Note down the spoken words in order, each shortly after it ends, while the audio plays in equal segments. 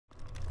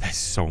There's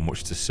so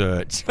much to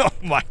search. Oh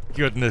my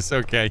goodness.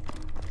 Okay.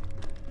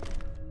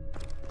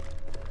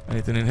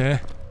 Anything in here?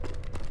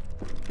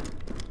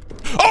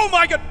 Oh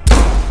my god!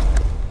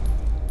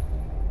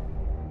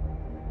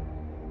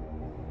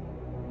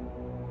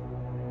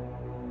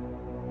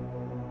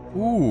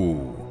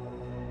 Ooh.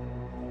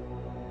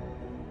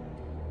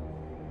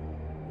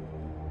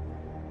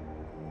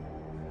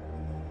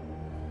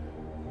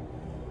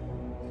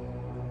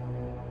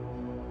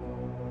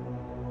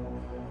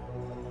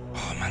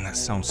 Oh man, that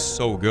sounds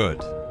so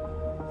good.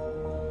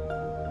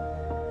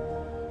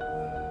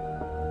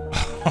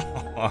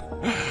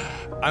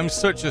 I'm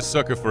such a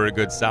sucker for a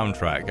good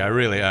soundtrack. I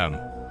really am.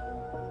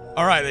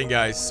 Alright then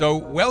guys, so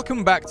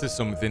welcome back to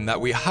something that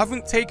we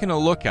haven't taken a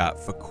look at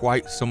for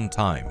quite some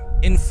time.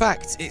 In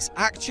fact, it's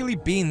actually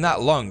been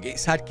that long.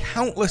 It's had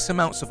countless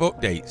amounts of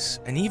updates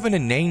and even a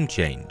name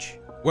change.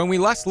 When we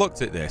last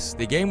looked at this,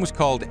 the game was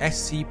called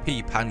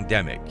SCP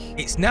Pandemic.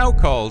 It's now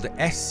called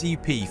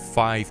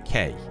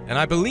SCP-5K, and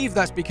I believe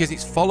that's because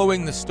it's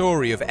following the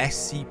story of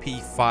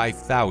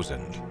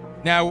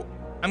SCP-5000. Now,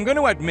 I'm going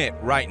to admit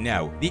right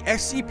now, the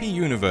SCP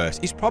universe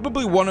is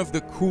probably one of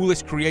the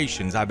coolest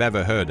creations I've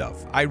ever heard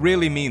of. I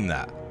really mean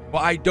that.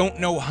 But I don't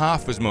know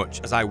half as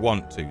much as I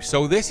want to.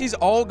 So this is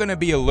all going to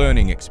be a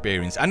learning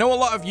experience. I know a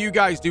lot of you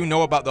guys do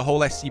know about the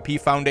whole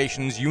SCP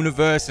Foundation's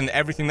universe and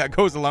everything that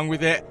goes along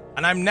with it.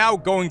 And I'm now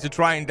going to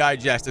try and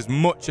digest as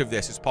much of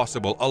this as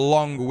possible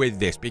along with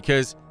this,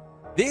 because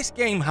this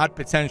game had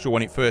potential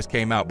when it first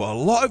came out, but a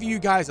lot of you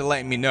guys are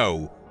letting me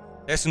know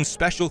there's some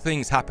special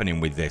things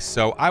happening with this.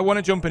 So I want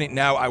to jump in it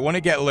now. I want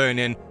to get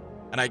learning,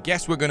 and I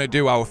guess we're going to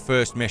do our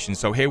first mission.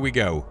 So here we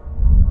go.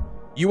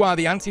 You are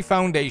the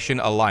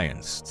Anti-Foundation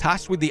Alliance,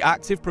 tasked with the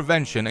active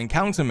prevention and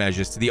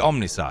countermeasures to the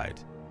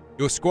Omnicide.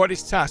 Your squad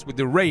is tasked with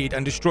the raid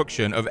and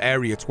destruction of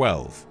Area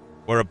 12,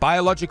 where a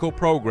biological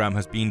program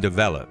has been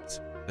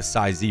developed, the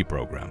Psi-Z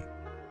program.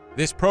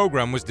 This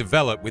program was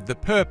developed with the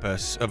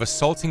purpose of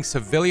assaulting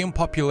civilian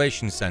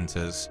population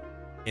centers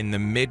in the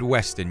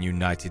Midwestern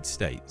United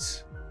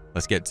States.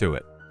 Let's get to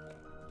it.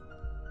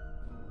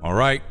 All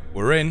right,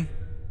 we're in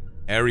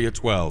Area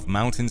 12,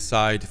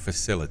 Mountainside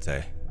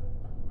Facility.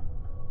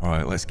 All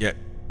right, let's get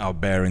our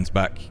bearings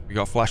back. We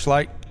got a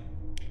flashlight.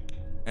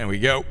 There we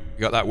go.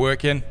 We got that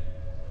working.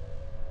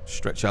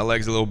 Stretch our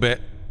legs a little bit.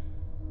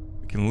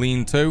 We can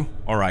lean too.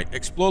 All right,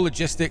 explore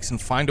logistics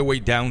and find a way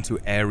down to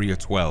Area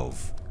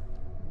 12.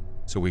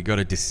 So we got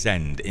to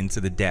descend into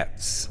the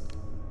depths.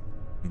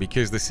 And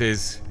because this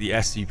is the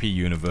SCP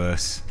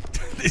universe,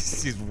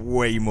 this is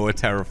way more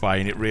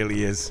terrifying. It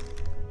really is.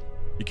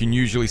 You can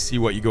usually see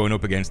what you're going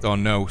up against. Oh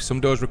no, some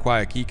doors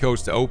require key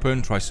codes to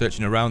open. Try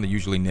searching around. They're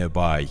usually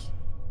nearby.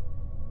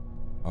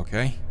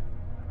 Okay.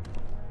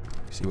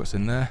 See what's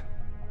in there.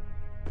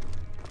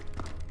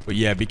 But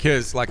yeah,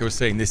 because, like I was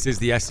saying, this is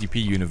the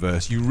SCP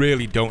universe, you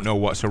really don't know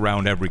what's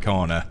around every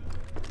corner.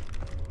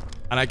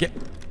 And I get...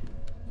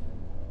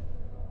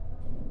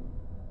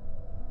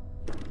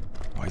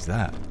 What is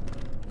that?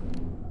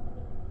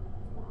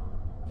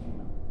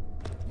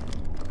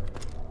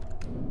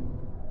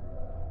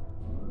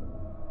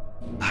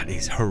 That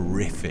is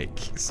horrific.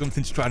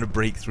 Something's trying to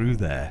break through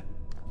there.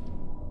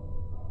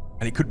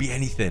 And it could be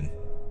anything.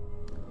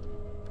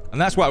 And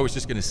that's what I was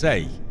just going to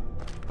say.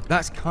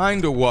 That's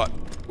kind of what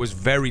was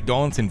very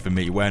daunting for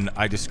me when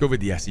I discovered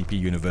the SCP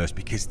universe,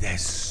 because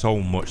there's so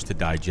much to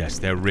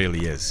digest. There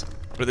really is.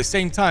 But at the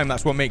same time,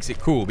 that's what makes it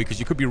cool, because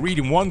you could be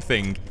reading one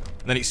thing,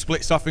 and then it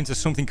splits off into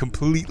something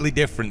completely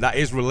different that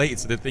is related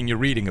to the thing you're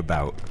reading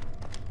about.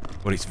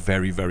 But it's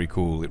very, very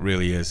cool. It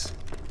really is.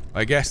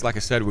 I guess, like I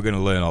said, we're going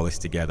to learn all this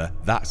together.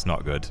 That's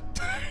not good.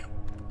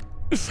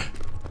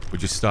 We're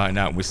just starting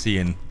out and we're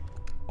seeing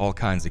all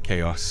kinds of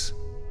chaos.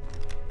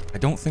 I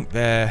don't think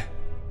they're...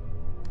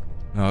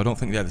 No, I don't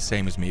think they're the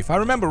same as me. If I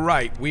remember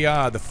right, we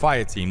are the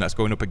fire team that's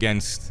going up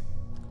against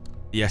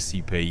the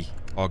SCP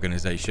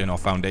organization or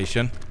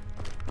foundation.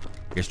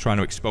 I guess trying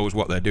to expose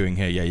what they're doing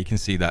here. Yeah, you can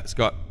see that. It's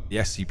got the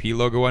SCP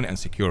logo on it and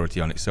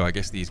security on it. So I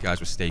guess these guys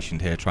were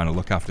stationed here trying to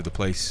look after the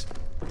place.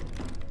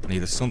 And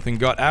either something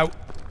got out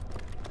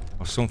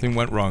or something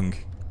went wrong.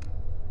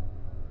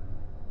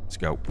 Let's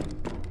go.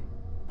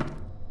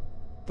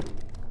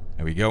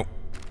 There we go.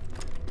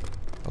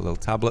 A little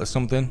tablet or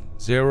something.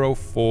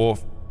 04...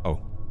 Oh,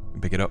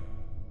 pick it up.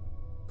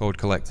 Code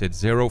collected.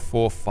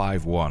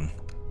 0451. Are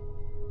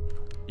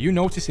you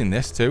noticing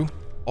this too?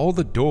 All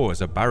the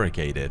doors are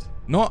barricaded.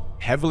 Not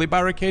heavily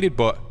barricaded,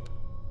 but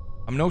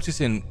I'm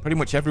noticing pretty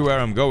much everywhere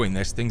I'm going,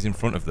 there's things in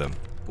front of them.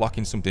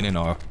 Blocking something in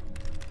or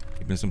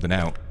keeping something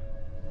out.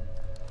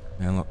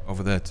 And look,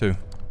 over there too.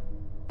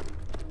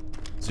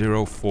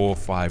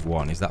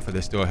 0451. Is that for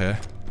this door here?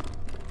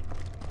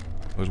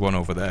 There's one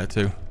over there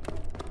too.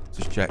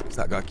 Just check. Has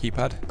that got a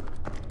keypad?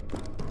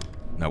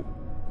 No.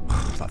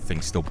 That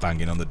thing's still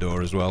banging on the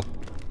door as well.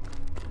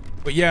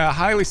 But yeah, I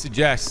highly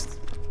suggest,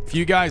 if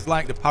you guys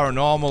like the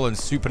paranormal and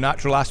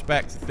supernatural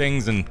aspect of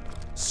things and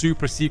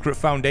super secret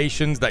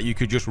foundations that you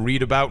could just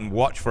read about and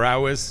watch for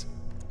hours,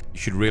 you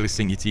should really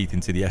sink your teeth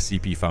into the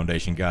SCP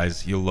Foundation,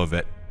 guys. You'll love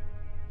it.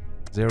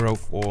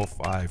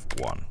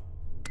 0451.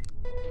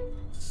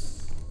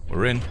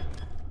 We're in.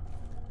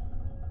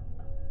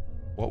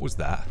 What was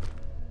that?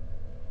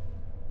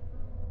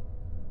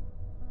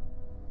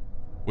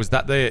 Was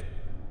that the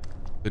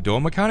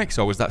door mechanics,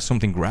 or was that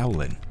something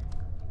growling?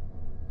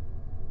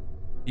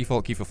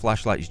 Default key for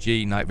flashlight is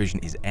G, night vision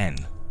is N.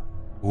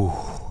 Ooh.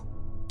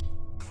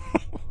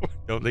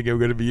 Don't think I'm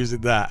going to be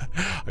using that.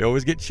 I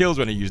always get chills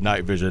when I use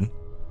night vision.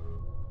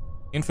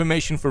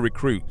 Information for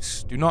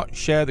recruits. Do not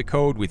share the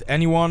code with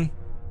anyone.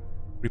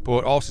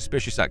 Report all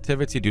suspicious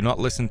activity. Do not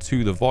listen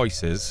to the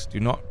voices. Do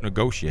not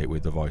negotiate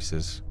with the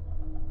voices.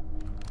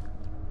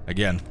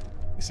 Again,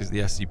 this is the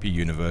SCP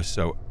universe,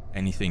 so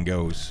anything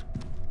goes.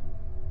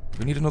 Do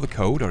we need another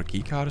code or a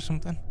key card or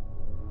something?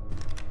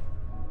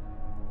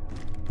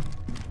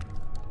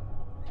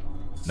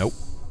 Nope.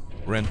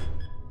 We're in.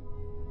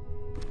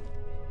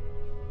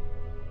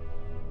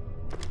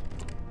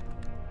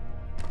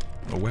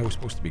 Or where we're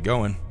supposed to be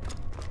going.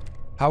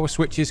 Power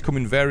switches come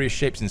in various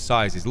shapes and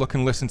sizes. Look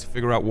and listen to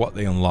figure out what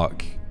they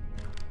unlock.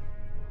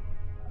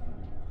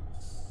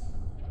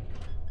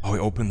 Oh, it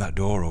opened that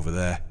door over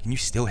there. Can you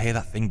still hear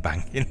that thing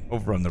banging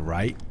over on the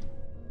right?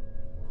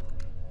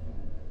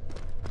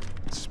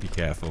 Just be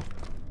careful.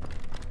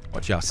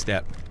 Watch our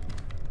step.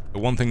 The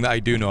one thing that I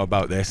do know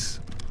about this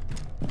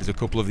is a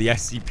couple of the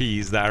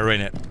SCPs that are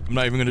in it. I'm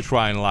not even going to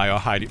try and lie or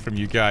hide it from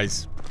you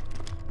guys.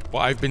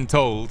 What I've been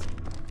told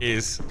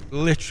is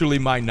literally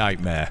my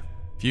nightmare.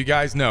 If you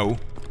guys know,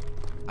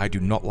 I do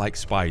not like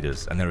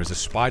spiders, and there is a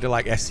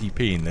spider-like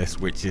SCP in this,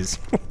 which is,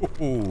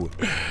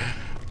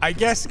 I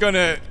guess,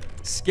 gonna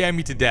scare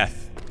me to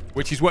death,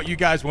 which is what you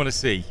guys want to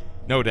see,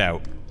 no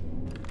doubt.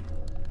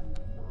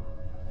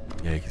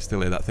 Yeah, you can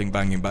still hear that thing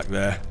banging back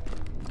there.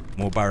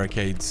 More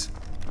barricades.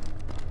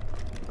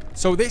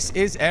 So this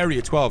is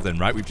Area 12 then,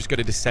 right? We've just got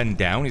to descend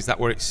down. Is that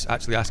what it's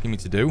actually asking me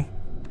to do?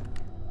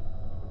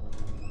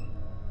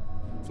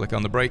 Flick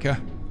on the breaker.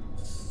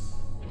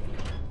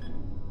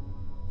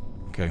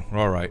 Okay, we're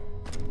alright.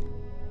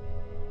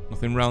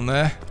 Nothing around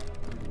there.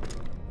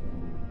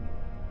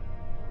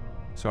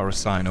 Saw a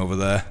sign over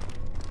there.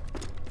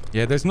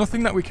 Yeah, there's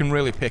nothing that we can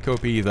really pick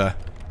up either.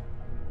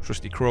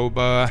 Trusty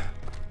crowbar.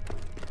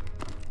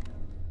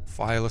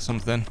 File or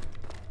something.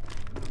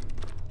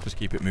 Just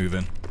keep it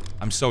moving.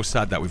 I'm so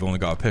sad that we've only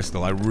got a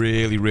pistol. I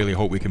really, really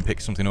hope we can pick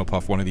something up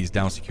off one of these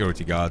down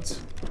security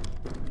guards.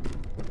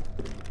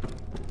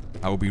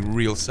 I will be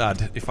real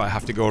sad if I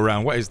have to go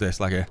around. What is this?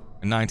 Like a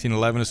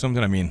 1911 or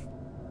something? I mean,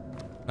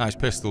 nice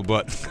pistol,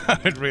 but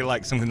I'd really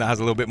like something that has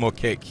a little bit more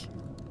kick.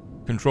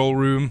 Control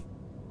room.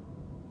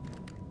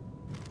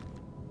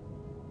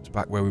 It's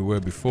back where we were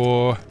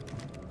before.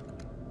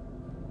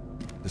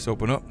 Does this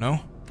open up? No?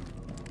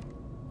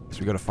 Guess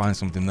we gotta find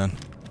something then.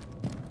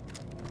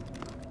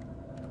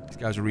 These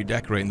guys are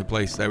redecorating the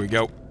place. There we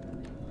go.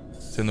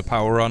 Turn the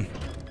power on.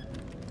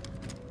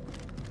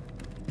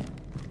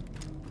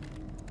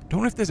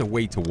 Don't know if there's a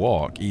way to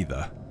walk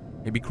either.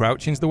 Maybe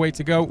crouching's the way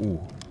to go.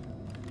 Ooh.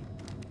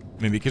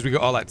 I mean, because we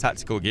got all that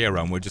tactical gear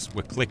on, we're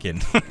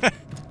clicking.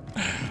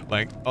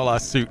 Like, all our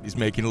suit is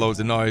making loads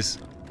of noise.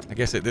 I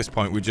guess at this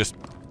point, we're just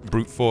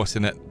brute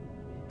forcing it.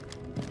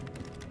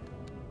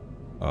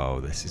 Oh,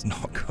 this is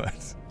not good.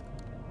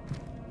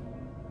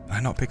 Can I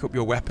not pick up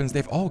your weapons?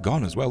 They've all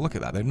gone as well. Look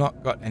at that. They've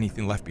not got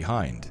anything left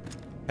behind.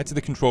 Head to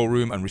the control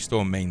room and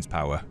restore mains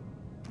power.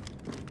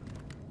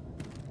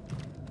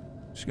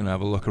 Just gonna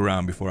have a look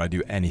around before I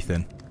do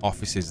anything.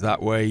 Offices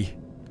that way.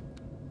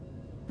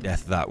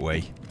 Death that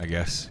way, I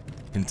guess.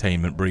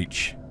 Containment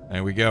breach.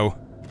 There we go.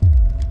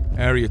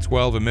 Area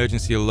 12,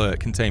 emergency alert,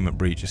 containment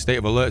breach. A state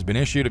of alert has been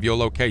issued of your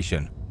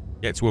location.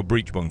 Get to a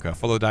breach bunker.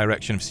 Follow the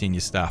direction of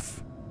senior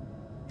staff.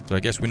 So I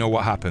guess we know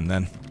what happened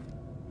then.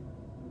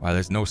 Why,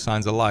 there's no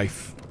signs of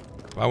life.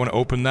 If I want to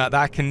open that,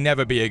 that can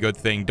never be a good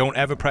thing. Don't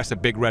ever press a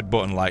big red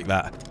button like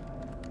that.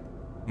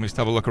 Let me just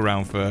have a look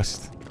around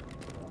first.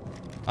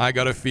 I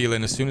got a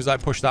feeling as soon as I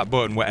push that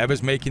button,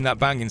 whatever's making that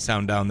banging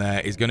sound down there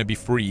is going to be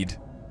freed.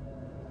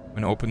 I'm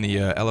going to open the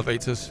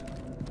elevators.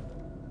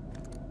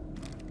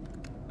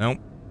 Nope.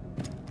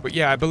 But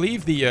yeah, I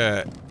believe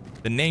the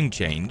name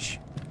change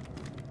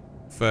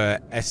for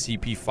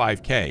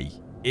SCP-5K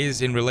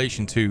is in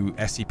relation to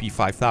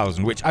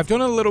SCP-5000, which I've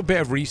done a little bit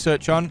of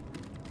research on,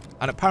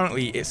 and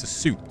apparently it's a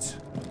suit,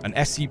 an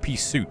SCP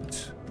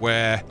suit,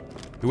 where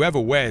whoever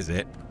wears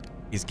it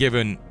is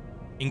given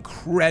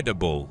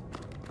incredible,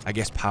 I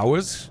guess,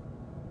 powers,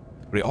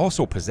 but it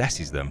also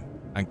possesses them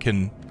and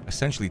can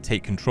essentially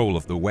take control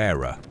of the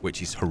wearer,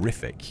 which is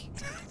horrific.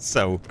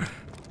 So,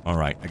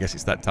 alright, I guess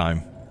it's that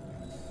time.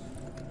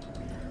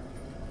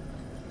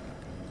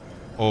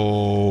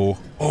 Oh,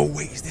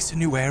 wait, is this a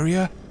new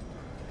area?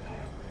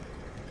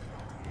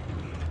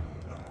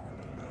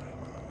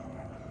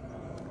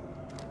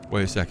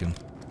 Wait a second.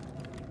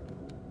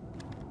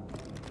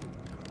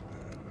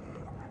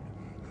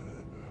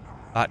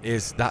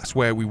 That's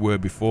where we were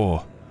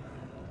before.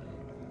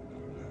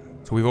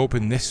 So we've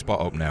opened this spot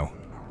up now.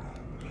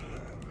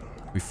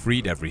 We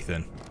freed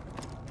everything.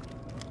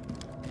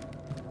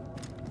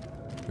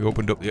 We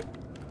opened up the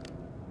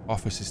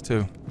offices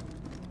too.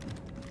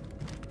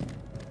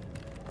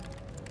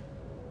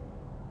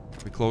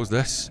 We close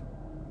this.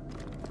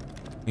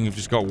 Things have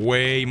just got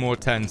way more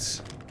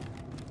tense.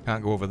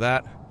 Can't go over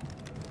that.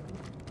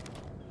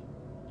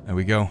 There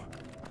we go.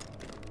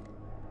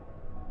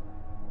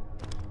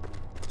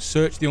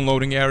 Search the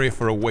unloading area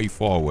for a way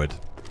forward.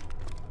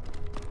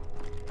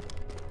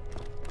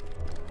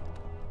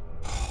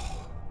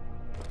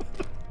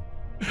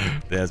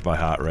 There's my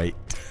heart rate.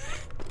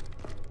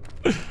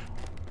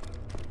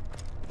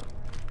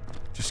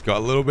 Just got a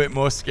little bit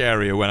more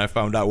scarier when I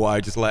found out what I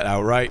just let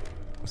out, right?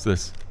 What's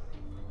this?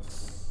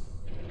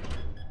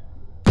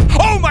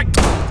 Oh my...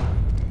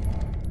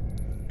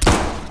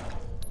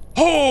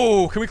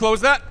 Oh, can we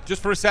close that?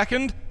 Just for a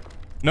second?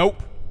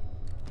 Nope.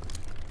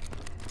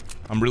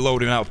 I'm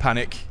reloading out of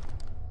panic.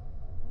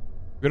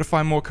 We gotta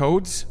find more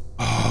codes?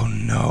 Oh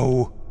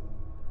no.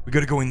 We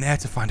gotta go in there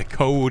to find a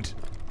code.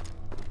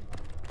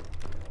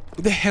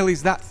 What the hell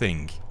is that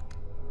thing?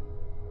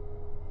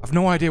 I've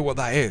no idea what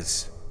that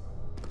is.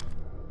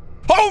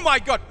 Oh my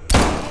god!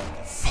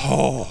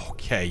 Oh,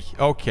 okay,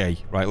 okay.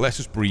 Right, let's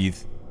just breathe.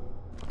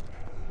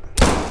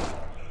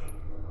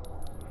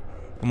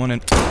 Come on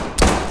in.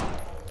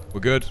 We're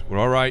good. We're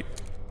alright.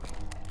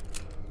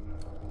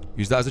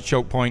 Use that as a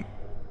choke point.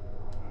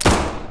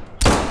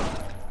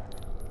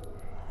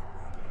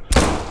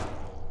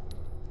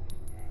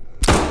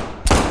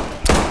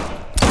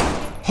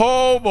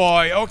 Oh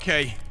boy,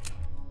 okay.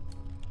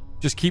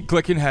 Just keep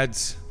clicking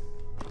heads.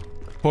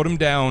 Put them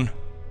down.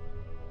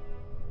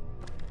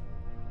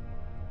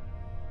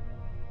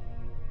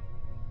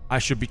 I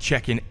should be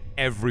checking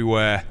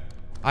everywhere.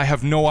 I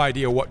have no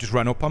idea what just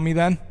ran up on me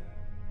then.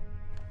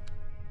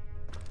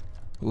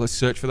 Let's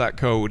search for that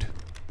code.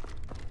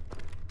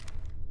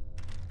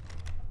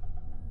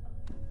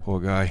 Poor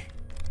guy.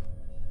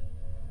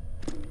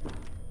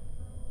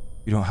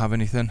 You don't have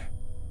anything?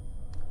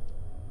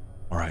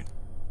 Alright.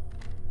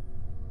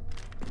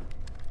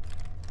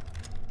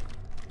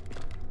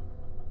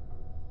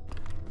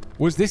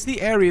 Was this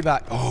the area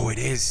that... Oh, it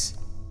is.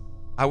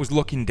 I was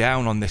looking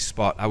down on this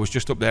spot. I was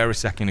just up there a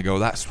second ago.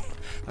 That's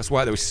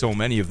why there was so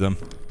many of them.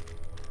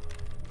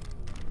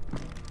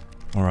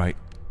 Alright.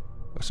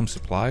 Got some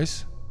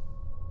supplies.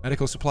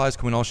 Medical supplies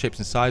come in all shapes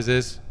and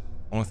sizes.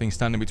 Only thing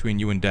standing between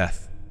you and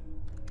death.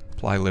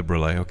 Apply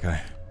liberally. Okay.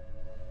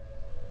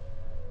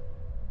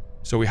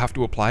 So we have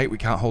to apply it. We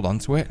can't hold on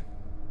to it.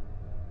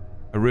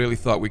 I really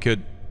thought we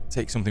could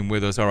take something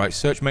with us. Alright.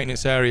 Search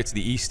maintenance area to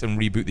the east and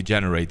reboot the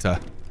generator.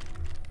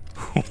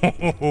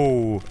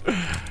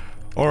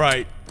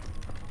 Alright.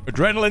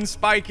 Adrenaline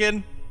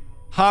spiking.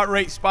 Heart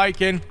rate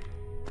spiking.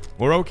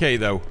 We're okay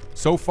though.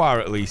 So far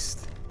at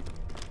least.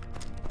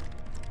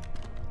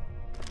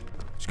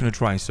 Just gonna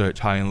try and search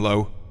high and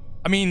low.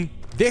 I mean,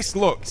 this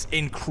looks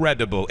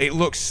incredible. It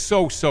looks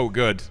so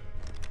good.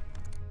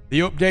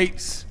 The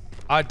updates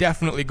are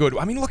definitely good.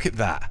 I mean, look at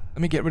that.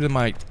 Let me get rid of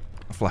my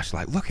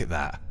flashlight. Look at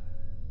that.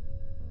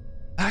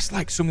 That's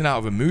like something out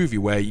of a movie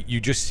where you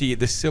just see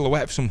the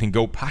silhouette of something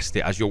go past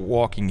it as you're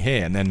walking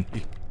here, and then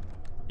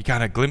you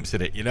kind of glimpse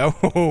at it, you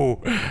know?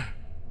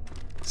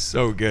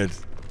 So good.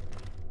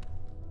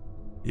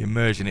 The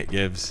immersion it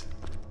gives.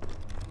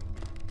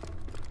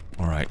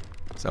 Alright,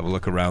 let's have a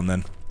look around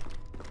then.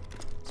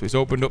 So it's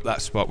opened up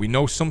that spot. We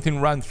know something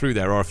ran through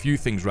there, or a few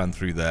things ran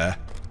through there.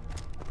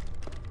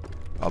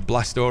 Our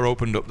blast door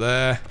opened up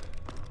there.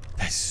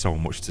 There's so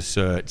much to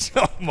search.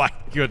 Oh my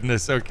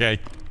goodness, okay.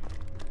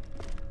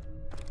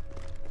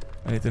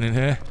 Anything in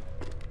here?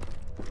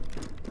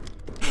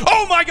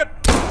 Oh my god!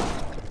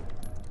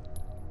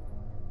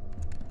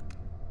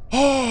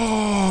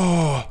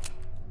 Oh!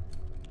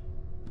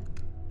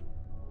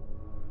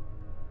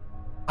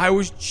 I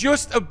was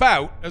just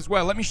about, as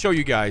well, let me show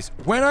you guys.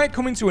 When I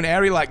come into an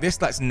area like this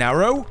that's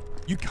narrow,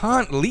 you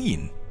can't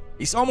lean.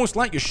 It's almost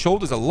like your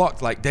shoulders are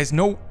locked. Like, there's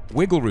no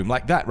wiggle room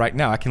like that right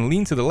now. I can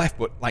lean to the left,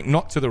 but, like,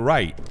 not to the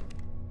right.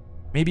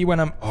 Maybe when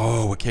I'm...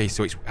 Oh, okay,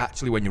 so it's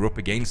actually when you're up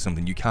against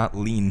something, you can't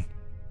lean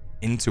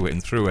into it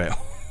and through it.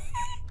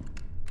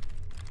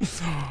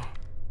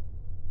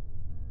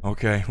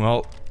 Okay,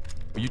 well,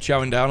 are you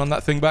chowing down on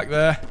that thing back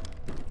there?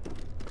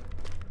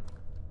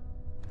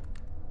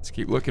 Let's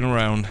keep looking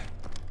around.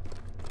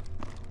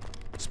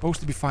 Supposed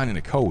to be finding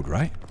a code,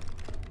 right?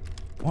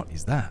 What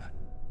is that?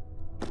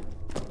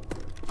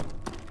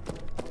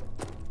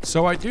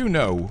 So I do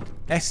know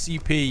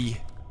SCP...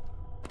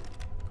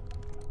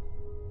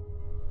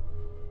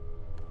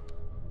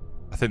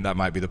 I think that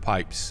might be the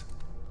pipes.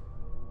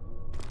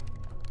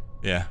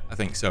 Yeah, I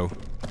think so.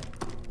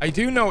 I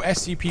do know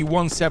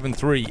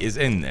SCP-173 is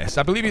in this.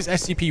 I believe it's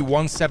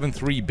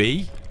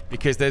SCP-173-B,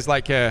 because there's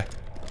like a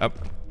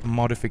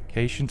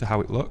modification to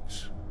how it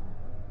looks.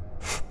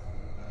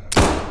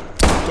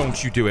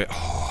 Don't you do it.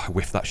 Oh, I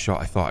whiffed that shot.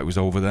 I thought it was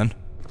over then.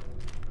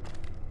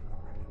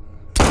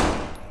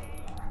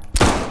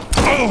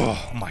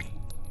 Oh, my...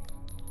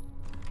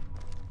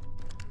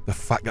 The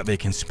fact that they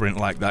can sprint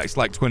like that. It's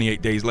like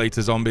 28 Days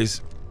Later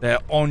zombies. They're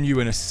on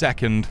you in a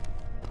second.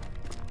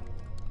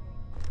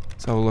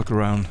 Let's have a look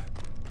around.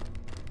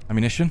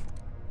 Ammunition.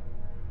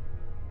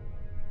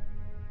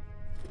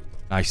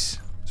 Nice.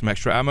 Some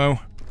extra ammo.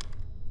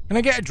 Can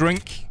I get a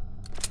drink?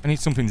 I need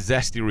something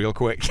zesty real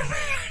quick.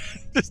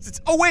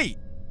 Oh, wait!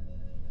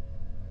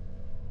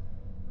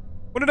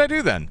 What did I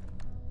do then?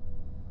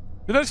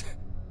 Did I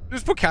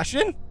just put cash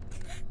in?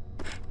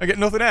 I get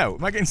nothing out.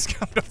 Am I getting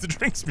scammed off the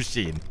drinks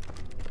machine?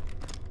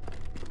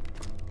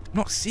 I'm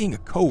not seeing a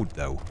code,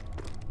 though.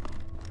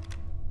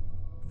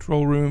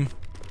 Control room.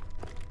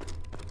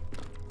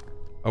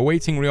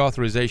 Awaiting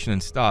reauthorization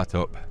and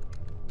startup.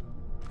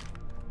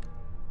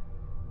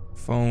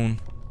 Phone.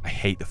 I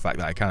hate the fact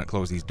that I can't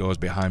close these doors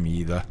behind me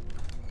either.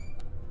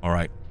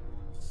 Alright.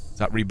 Has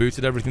that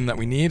rebooted everything that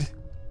we need?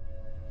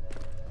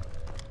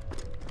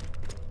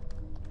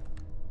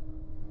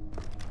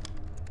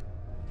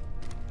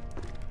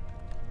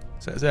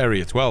 Says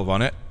area 12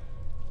 on it.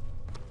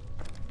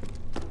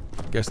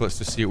 Guess let's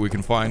just see what we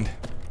can find.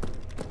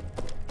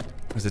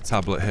 There's a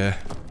tablet here.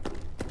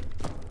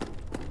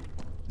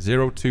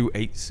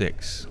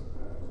 0286.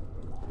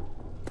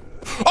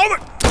 Oh my!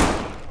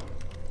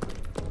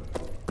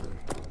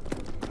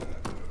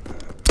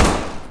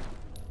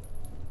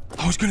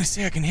 I was gonna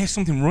say I can hear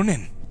something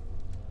running.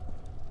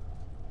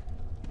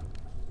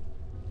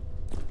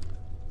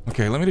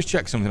 Okay, let me just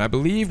check something. I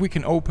believe we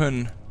can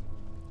open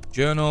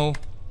journal,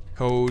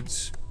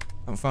 codes.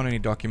 Haven't found any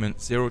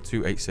documents.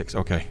 0286.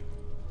 Okay.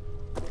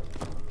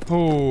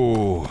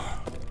 Oh.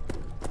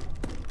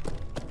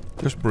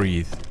 Just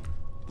breathe.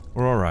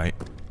 We're alright.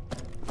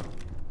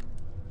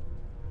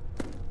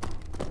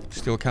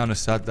 Still kind of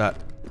sad that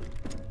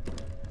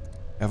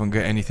I haven't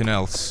got anything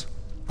else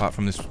apart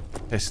from this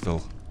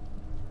pistol.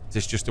 Is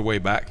this just a way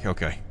back?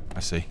 Okay, I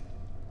see.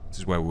 This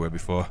is where we were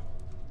before.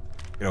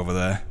 Get over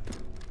there.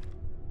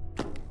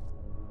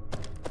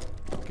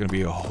 It's gonna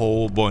be a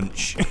whole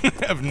bunch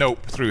of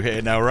nope through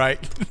here now, right?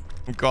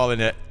 I'm calling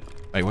it.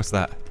 Wait, what's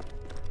that?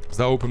 Was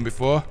that open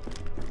before?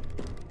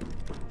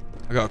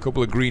 I got a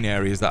couple of green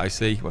areas that I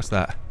see. What's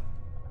that?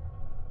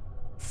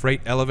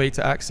 Freight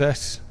elevator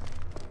access.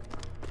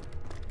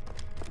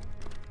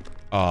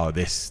 Oh,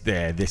 this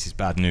is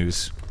bad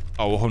news.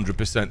 Oh,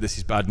 100% this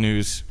is bad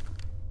news.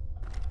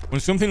 When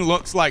something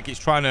looks like it's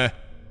trying to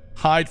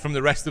hide from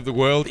the rest of the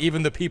world,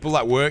 even the people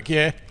that work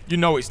here, you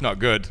know it's not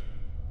good.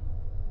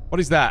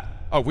 What is that?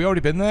 Oh, have we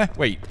already been there?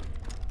 Wait.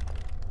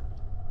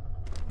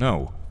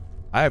 No.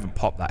 I haven't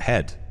popped that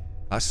head.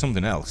 That's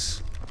something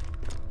else.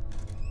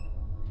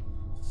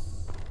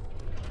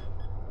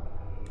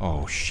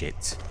 Oh,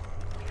 shit.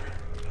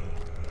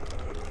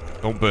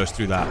 Don't burst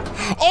through that.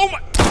 Oh my...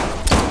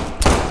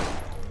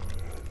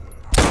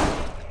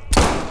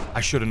 I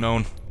should have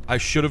known. I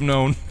should have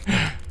known.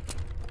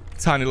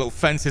 Tiny little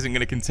fence isn't going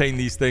to contain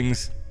these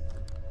things.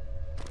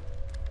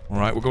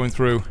 Alright, we're going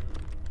through.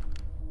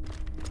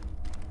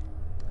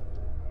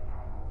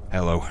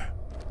 Hello.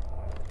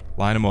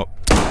 Line them up.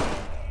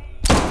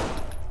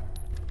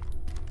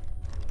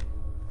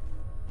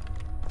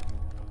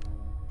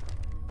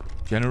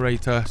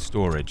 Generator,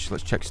 storage.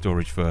 Let's check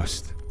storage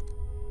first.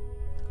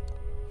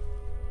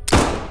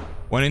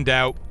 When in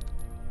doubt,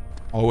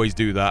 always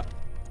do that.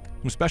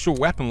 Some special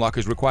weapon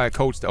lockers require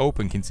codes to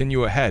open.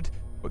 Continue ahead,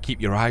 but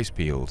keep your eyes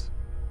peeled.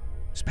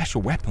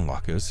 Special weapon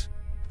lockers?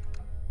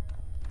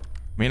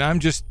 I mean, I'm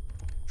just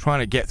trying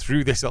to get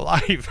through this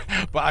alive,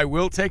 but I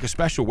will take a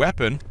special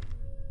weapon.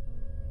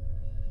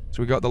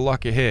 So we got the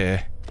locker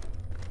here.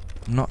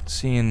 I'm not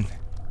seeing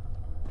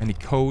any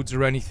codes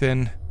or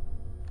anything.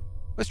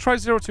 Let's try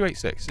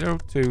 0286.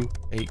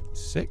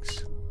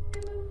 0286?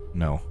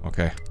 No,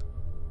 okay.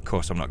 Of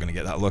course I'm not going to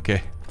get that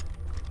lucky.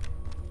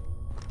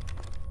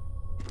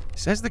 It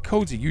says the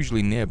codes are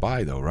usually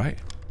nearby though, right?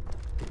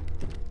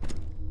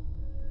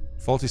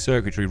 Faulty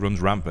circuitry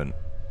runs rampant.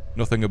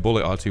 Nothing a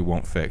bullet or two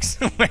won't fix.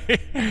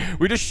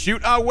 We just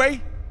shoot our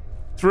way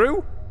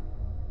through?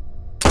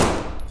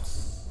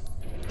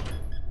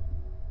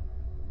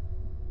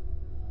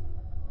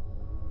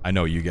 I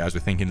know you guys were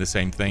thinking the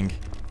same thing.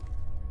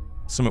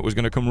 Something was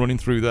going to come running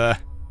through there.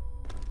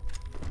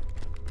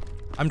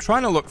 I'm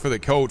trying to look for the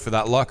code for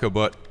that locker,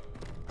 but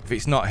if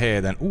it's not here,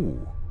 then...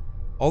 Ooh.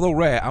 Although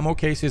rare, ammo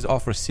cases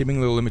offer a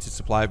seemingly limited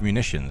supply of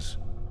munitions.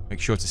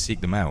 Make sure to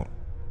seek them out.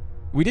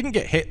 We didn't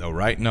get hit though,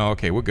 right? No,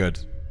 okay, we're good.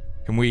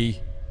 Can we...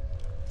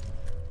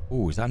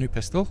 Ooh, is that a new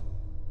pistol?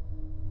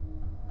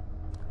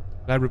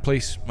 Did I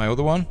replace my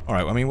other one?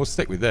 Alright, I mean, we'll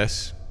stick with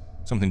this.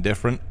 Something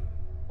different.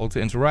 Hold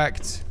to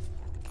interact.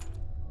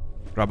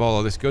 Grab all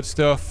of this good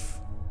stuff.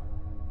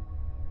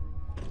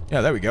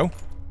 Yeah, there we go.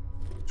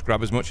 Let's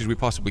grab as much as we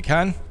possibly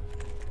can.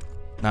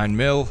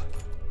 9mm.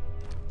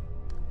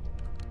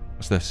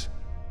 What's this?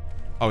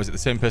 Oh, is it the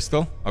same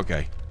pistol?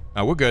 Okay.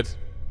 No, we're good.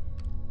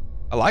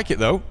 I like it,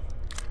 though.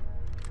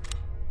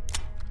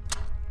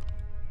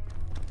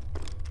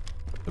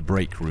 The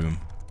break room.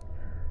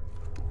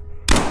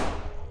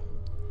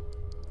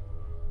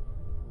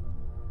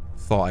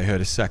 Thought I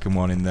heard a second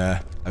one in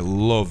there. I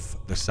love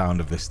the sound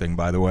of this thing,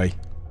 by the way.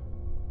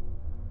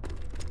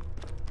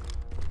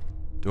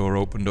 Door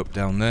opened up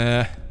down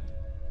there.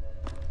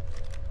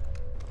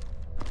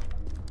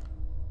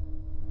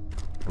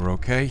 We're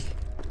okay.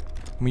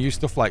 Can we use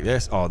stuff like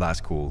this? Oh,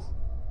 that's cool.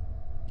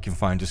 You can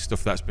find just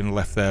stuff that's been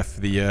left there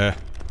for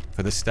the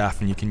for the staff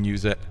and you can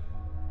use it.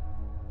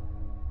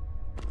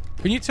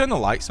 Can you turn the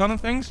lights on and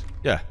things?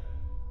 Yeah.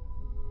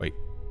 Wait.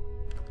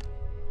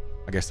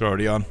 I guess they're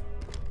already on.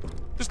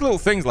 Just little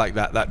things like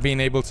that, that being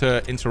able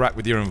to interact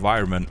with your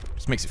environment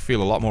just makes it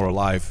feel a lot more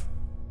alive.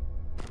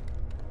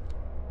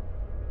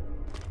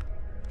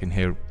 You can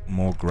hear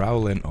more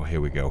growling. Oh,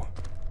 here we go.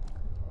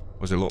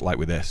 What does it look like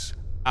with this?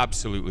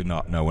 Absolutely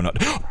not. No, we're not.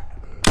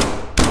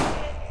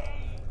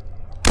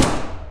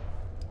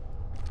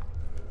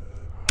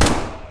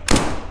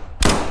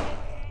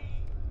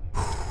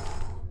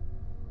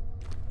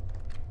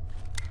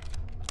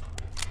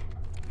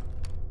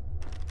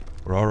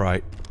 We're all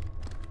right.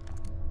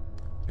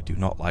 I do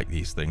not like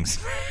these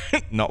things.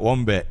 Not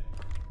one bit.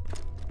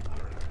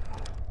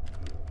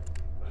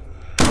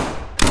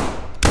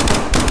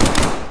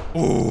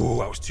 Oh,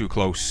 that was too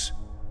close.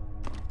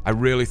 I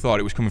really thought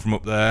it was coming from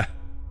up there.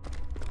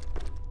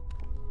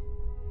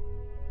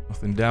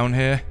 Nothing down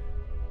here.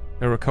 Is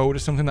there a code or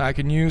something that I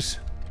can use?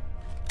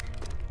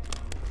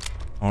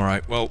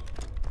 Alright, well,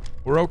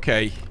 we're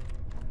okay.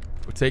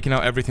 We're taking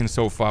out everything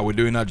so far. We're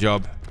doing our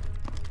job.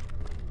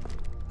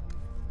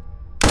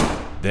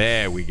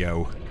 There we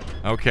go.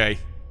 Okay.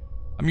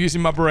 I'm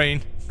using my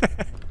brain.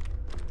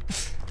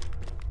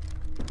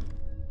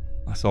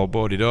 That's all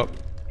boarded up.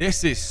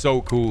 This is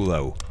so cool,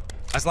 though.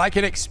 As like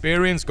an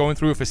experience going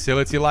through a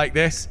facility like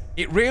this,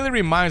 it really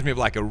reminds me of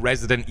like a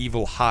Resident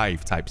Evil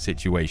Hive type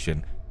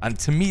situation. And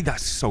to me,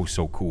 that's so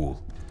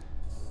cool.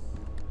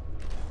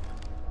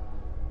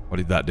 What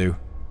did that do?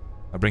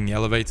 I bring the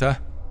elevator.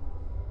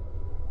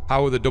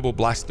 Power the double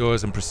blast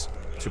doors and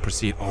to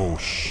proceed. Oh,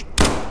 shh.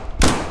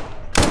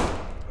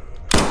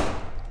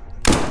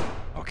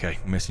 Okay,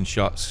 missing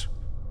shots.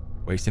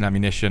 Wasting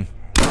ammunition.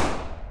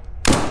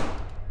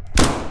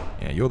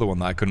 Yeah, you're the one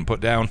that I couldn't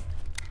put down.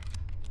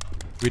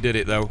 We did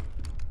it, though.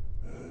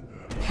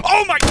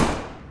 Oh, my...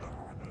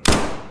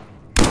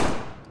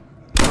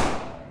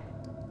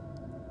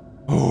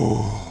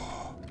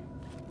 Oh.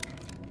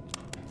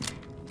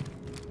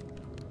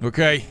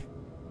 Okay.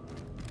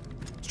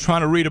 I was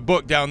trying to read a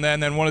book down there,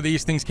 and then one of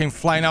these things came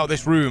flying out of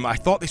this room. I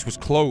thought this was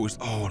closed.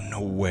 Oh,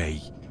 no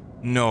way.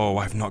 No,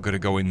 I've not got to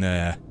go in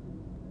there.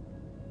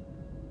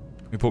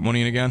 We put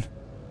money in again.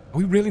 Are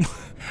we really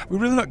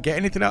not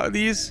getting anything out of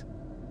these?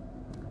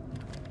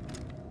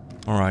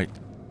 Alright.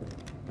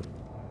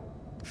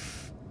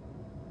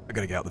 I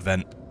gotta get out the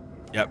vent.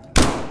 Yep.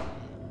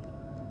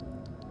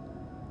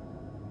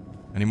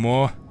 Any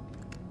more?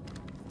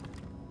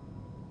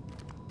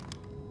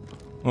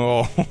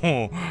 Oh.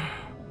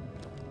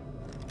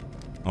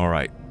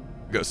 Alright.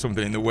 Got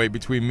something in the way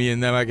between me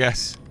and them, I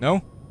guess.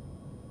 No?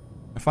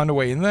 I found a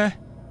way in there?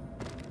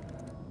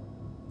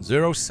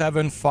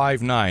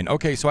 0759.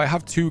 Okay, so I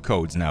have two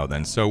codes now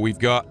then. So we've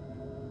got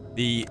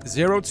the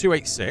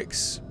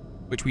 0286,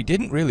 which we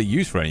didn't really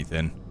use for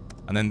anything.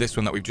 And then this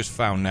one that we've just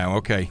found now.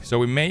 Okay, so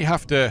we may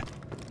have to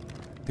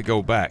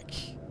go back.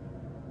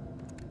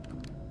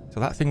 So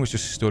that thing was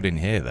just stood in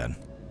here then.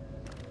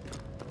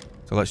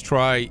 So let's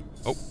try...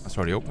 Oh, that's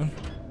already open.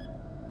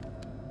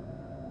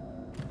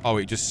 Oh,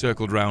 it just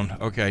circled round.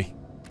 Okay.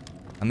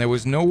 And there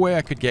was no way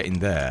I could get in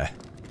there.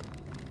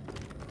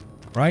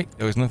 Right?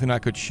 There was nothing I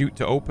could shoot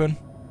to open.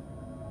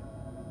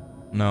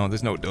 No,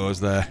 there's no doors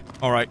there.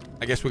 Alright,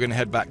 I guess we're going to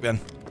head back then.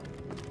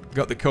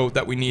 Got the code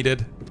that we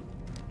needed.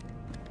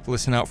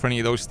 Listen out for any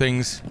of those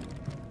things.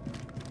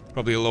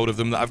 Probably a load of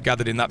them that I've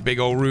gathered in that big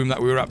old room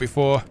that we were at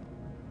before.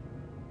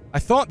 I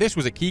thought this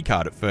was a key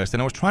card at first,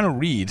 and I was trying to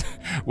read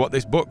what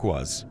this book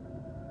was.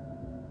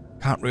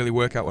 Can't really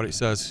work out what it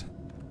says.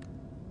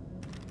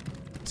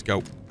 Let's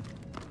go.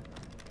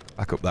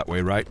 Back up that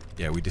way, right?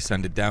 Yeah, we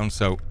descended down,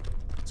 so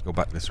let's go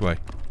back this way.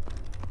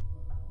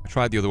 I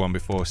tried the other one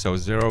before, so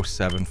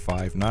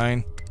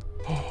 0759.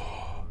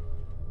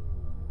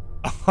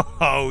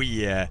 Oh,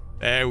 yeah.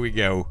 There we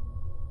go.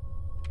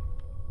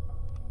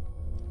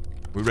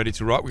 We ready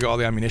to rock? We got all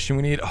the ammunition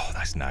we need? Oh,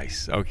 that's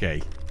nice.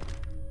 Okay.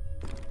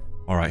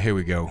 Alright, here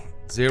we go.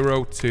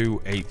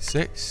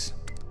 0286.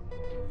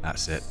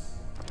 That's it.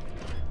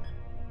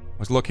 I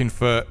was looking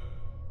for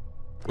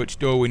which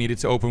door we needed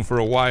to open for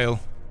a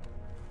while.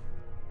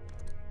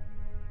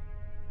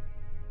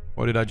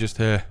 What did I just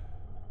hear?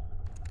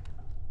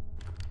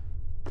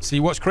 See,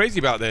 what's crazy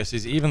about this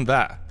is even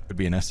that could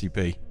be an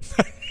SCP.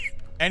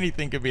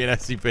 Anything could be an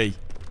SCP.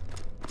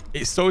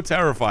 It's so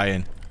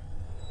terrifying.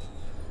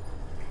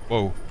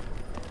 Whoa.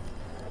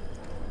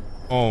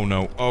 Oh,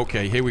 no.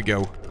 Okay, here we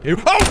go. Here...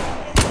 Oh!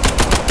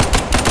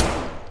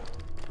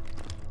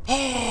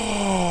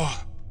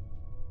 Oh!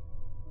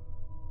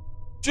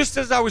 Just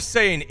as I was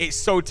saying, it's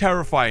so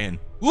terrifying.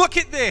 Look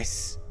at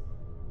this!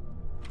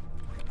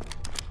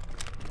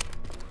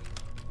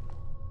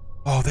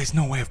 Oh, there's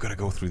no way I've got to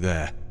go through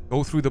there.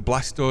 Go through the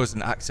blast doors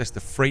and access the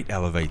freight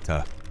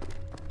elevator.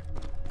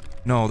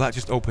 No, that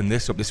just opened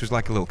this up. This was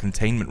like a little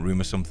containment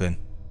room or something.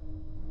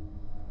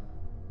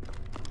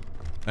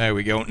 There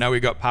we go. Now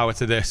we've got power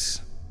to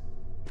this.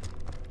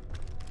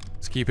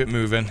 Let's keep it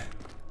moving.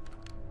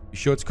 Be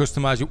sure to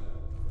customize your...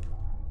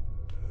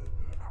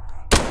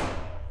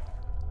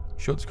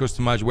 Shots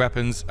customized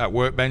weapons at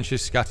workbenches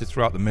scattered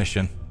throughout the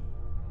mission.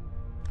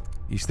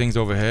 These things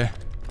over here.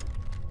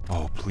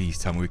 Oh, please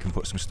tell me we can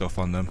put some stuff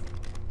on them.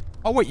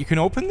 Oh, wait, you can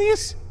open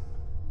these?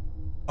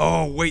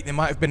 Oh, wait, there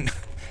might have been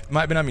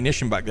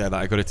ammunition back there that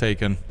I could have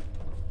taken.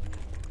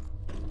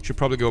 Should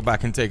probably go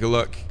back and take a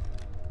look.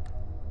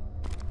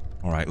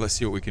 All right, let's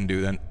see what we can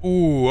do then.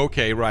 Ooh,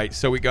 okay, right.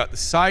 So we got the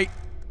sight.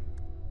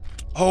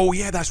 Oh,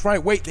 yeah, that's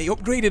right. Wait, they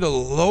upgraded a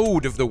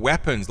load of the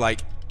weapons,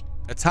 like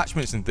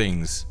attachments and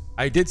things.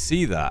 I did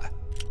see that.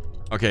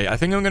 Okay, I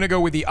think I'm going to go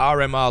with the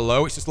RMR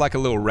low. It's just like a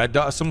little red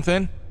dot or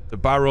something. The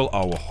barrel,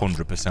 oh,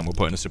 100%. We're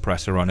putting a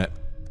suppressor on it.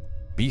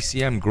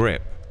 BCM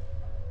grip.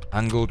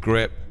 Angled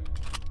grip.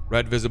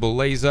 Red visible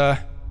laser.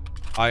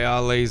 IR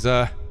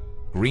laser.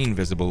 Green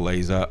visible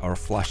laser. Or a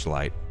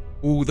flashlight.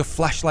 Ooh, the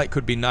flashlight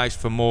could be nice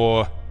for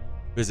more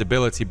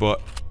visibility, but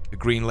the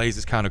green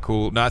laser's kind of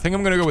cool. No, I think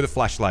I'm going to go with a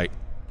flashlight.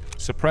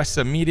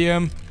 Suppressor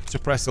medium.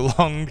 Suppressor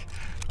long.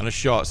 And a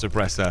short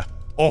suppressor.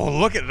 Oh,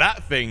 look at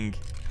that thing.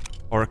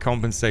 Or a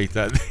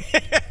compensator.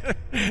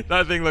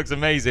 That thing looks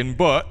amazing,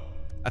 but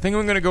I think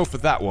I'm going to go for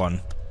that one.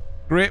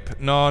 Grip,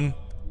 none.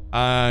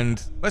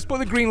 And let's put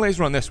the green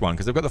laser on this one,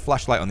 because I've got the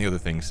flashlight on the other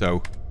thing,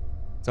 so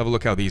let's have a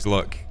look how these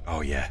look. Oh,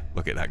 yeah.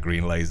 Look at that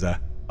green laser.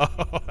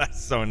 Oh,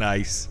 that's so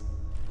nice.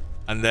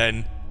 And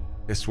then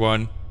this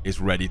one is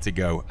ready to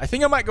go. I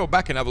think I might go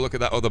back and have a look at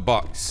that other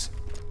box.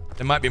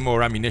 There might be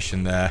more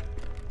ammunition there.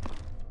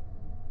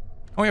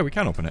 Oh, yeah, we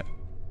can open it.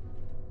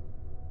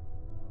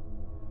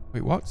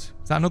 Wait, what? Is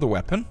that another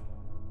weapon?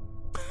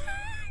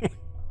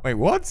 Wait,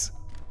 what?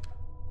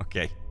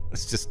 Okay,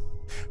 let's just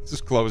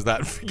close that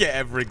and forget it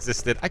ever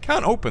existed. I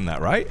can't open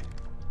that, right?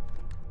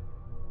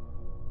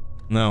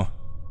 No.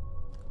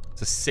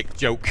 It's a sick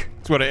joke.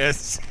 That's what it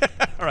is.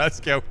 All right, let's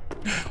go.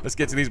 Let's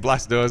get to these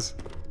blast doors.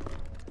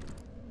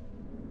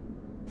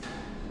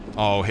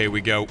 Oh, here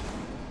we go.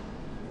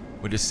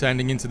 We're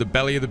descending into the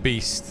belly of the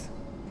beast.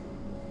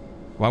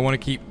 Do I want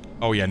to keep...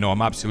 Oh, yeah, no,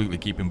 I'm absolutely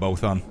keeping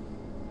both on.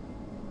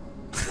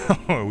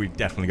 We've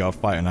definitely got a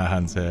fight on our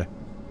hands here.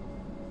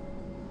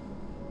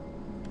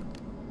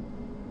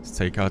 Let's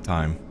take our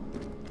time.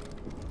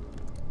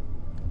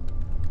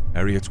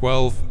 Area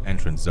 12,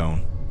 entrance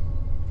zone.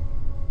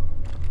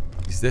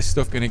 Is this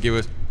stuff going to give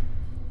us...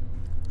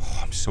 Oh,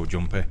 I'm so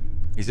jumpy.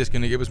 Is this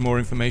going to give us more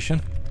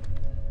information?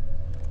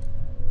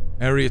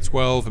 Area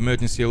 12,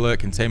 emergency alert,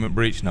 containment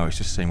breach. No, it's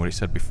just saying what it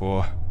said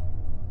before.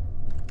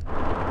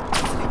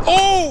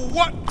 Oh,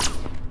 what?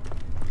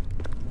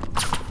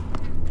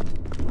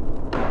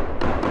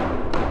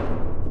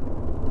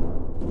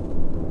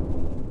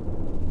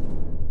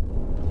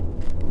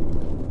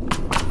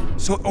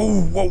 So,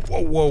 oh, whoa,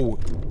 whoa, whoa.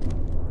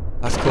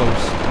 That's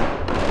close.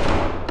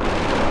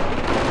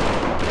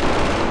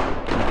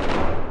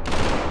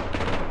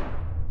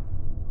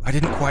 I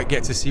didn't quite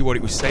get to see what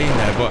it was saying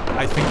there, but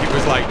I think it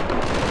was like,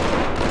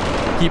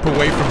 keep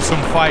away from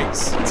some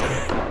fights.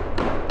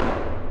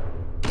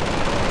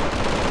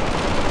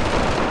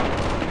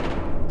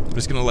 I'm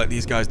just gonna let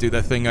these guys do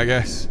their thing, I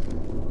guess.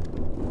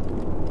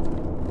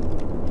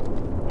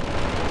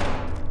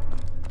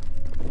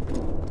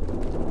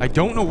 I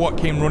don't know what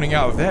came running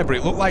out of there, but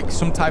it looked like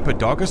some type of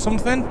dog or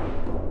something.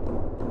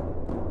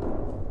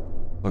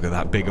 Look at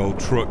that big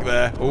old truck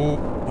there. Oh,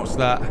 what's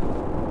that?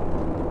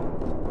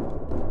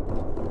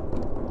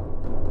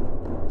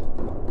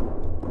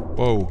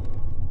 Whoa.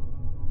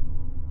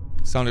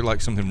 Sounded like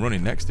something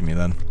running next to me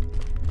then.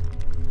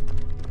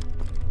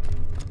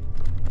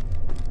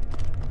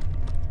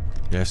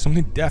 Yeah,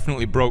 something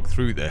definitely broke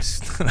through this.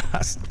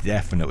 That's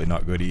definitely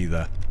not good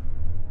either.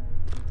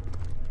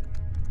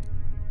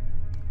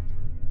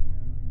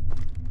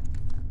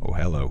 Oh,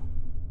 hello.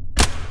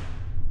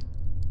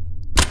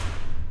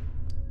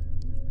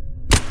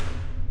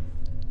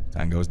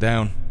 Tango's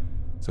down.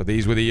 So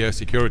these were the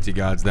security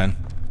guards then.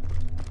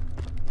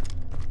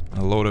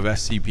 A load of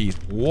SCPs.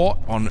 What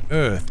on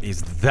earth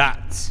is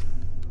that?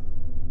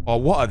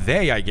 Or what are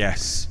they, I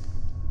guess?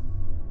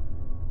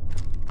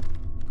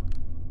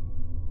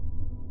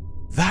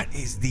 That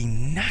is the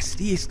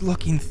nastiest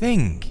looking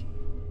thing.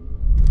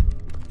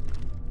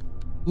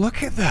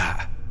 Look at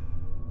that.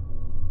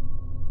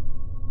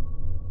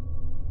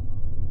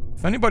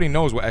 If anybody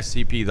knows what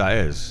SCP that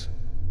is,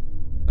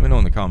 let me know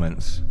in the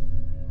comments.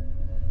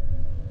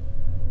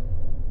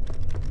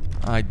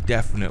 I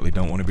definitely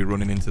don't want to be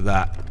running into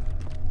that.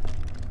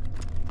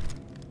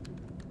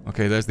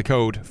 Okay, there's the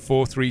code.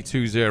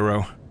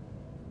 4320. Can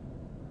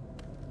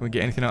we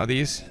get anything out of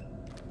these?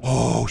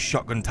 Oh,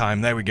 shotgun time.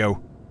 There we go.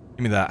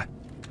 Give me that.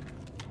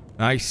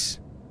 Nice.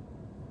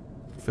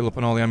 Fill up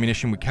on all the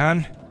ammunition we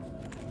can.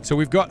 So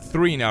we've got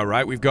 3 now,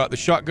 right? We've got the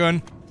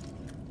shotgun,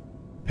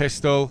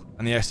 pistol,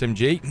 and the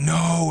SMG.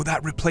 No,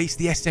 that replaced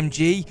the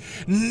SMG.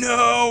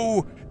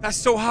 No! That's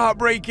so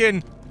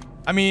heartbreaking.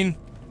 I mean,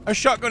 a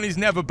shotgun is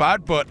never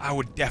bad, but I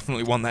would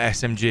definitely want that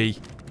SMG.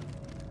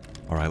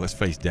 All right, let's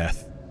face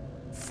death.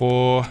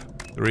 4,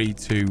 3,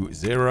 2,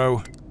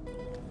 0.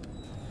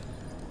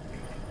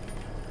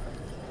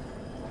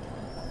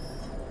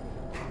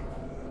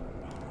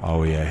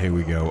 Oh, yeah, here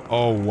we go.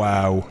 Oh,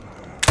 wow.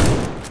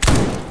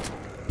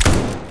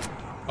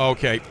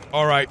 Okay.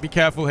 All right. Be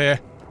careful here.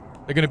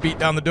 They're going to beat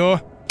down the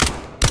door.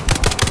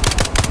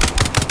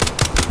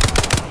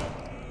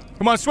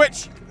 Come on,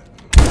 switch.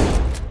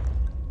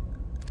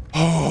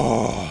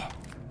 Oh.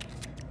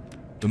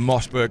 The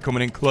Mossberg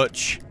coming in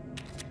clutch.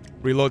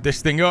 Reload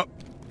this thing up.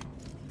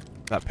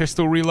 That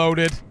pistol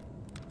reloaded.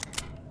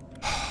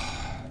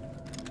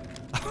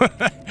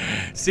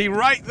 See,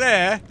 right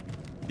there,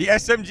 the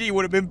SMG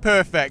would have been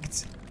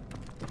perfect.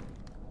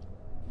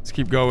 Let's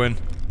keep going.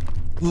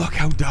 Look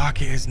how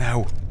dark it is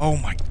now. Oh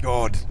my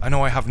god. I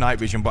know I have night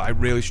vision, but I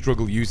really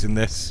struggle using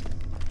this.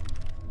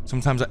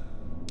 Sometimes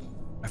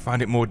I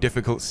find it more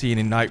difficult seeing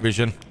in night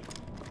vision.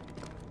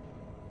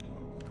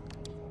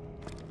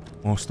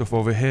 More stuff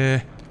over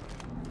here.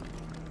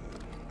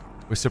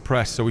 We're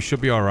suppressed, so we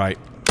should be alright.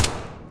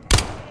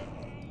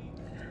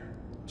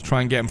 Let's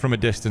try and get them from a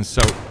distance,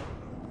 so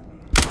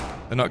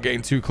they're not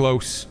getting too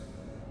close.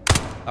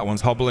 That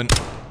one's hobbling.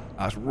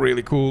 That's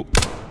really cool.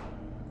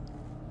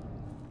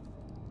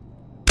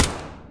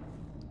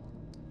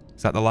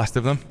 Is that the last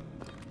of them?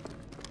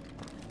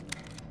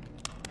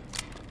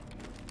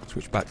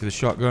 Switch back to the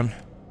shotgun.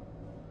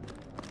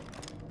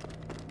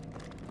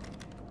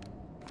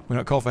 We're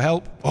not called for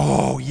help.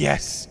 Oh,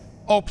 yes.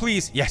 Oh,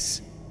 please.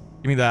 Yes.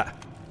 Give me that.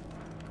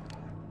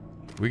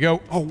 Here we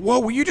go. Oh, whoa.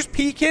 Were you just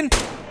peeking?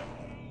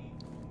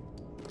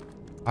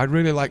 I'd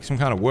really like some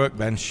kind of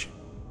workbench.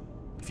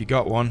 If you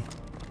got one.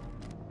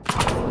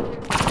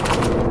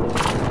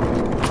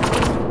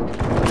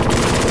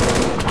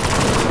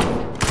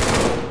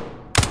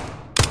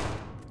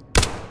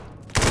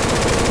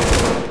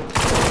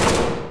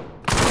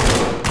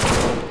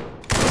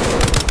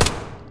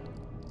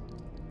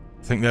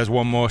 I think there's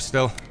one more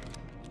still.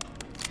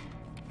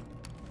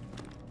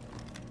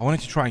 I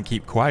wanted to try and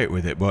keep quiet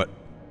with it, but...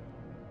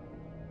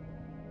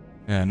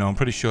 yeah, no, I'm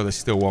pretty sure there's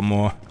still one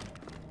more.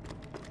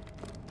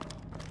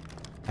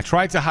 I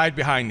tried to hide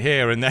behind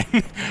here, and then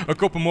a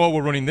couple more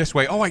were running this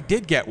way. Oh, I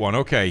did get one.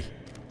 Okay.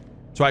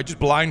 So I just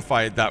blind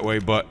fired that way,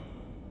 but...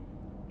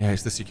 yeah,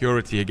 it's the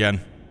security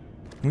again.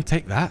 Can we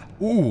take that?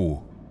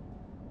 Ooh.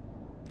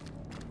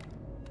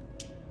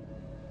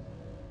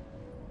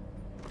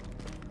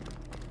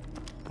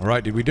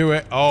 Alright, did we do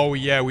it? Oh,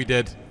 yeah, we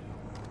did.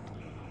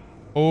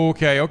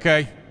 Okay,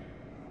 okay.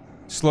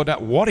 Slow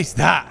down. What is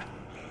that?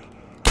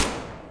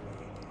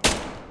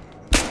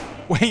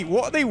 Wait,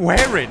 what are they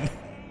wearing?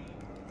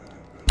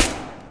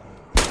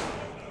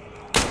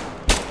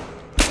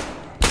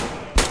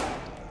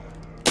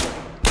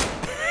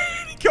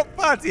 Got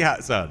party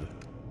hats on.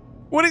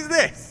 What is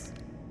this?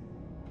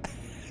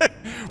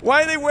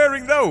 Why are they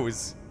wearing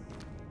those?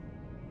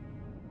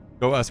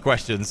 Don't ask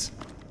questions.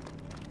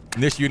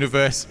 In this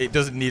universe, it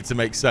doesn't need to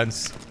make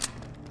sense.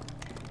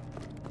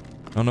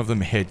 None of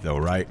them hid, though,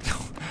 right?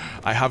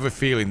 I have a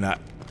feeling that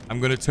I'm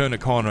going to turn a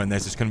corner and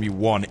there's just going to be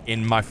one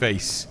in my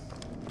face.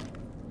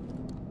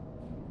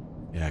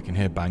 Yeah, I can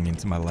hear banging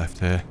to my left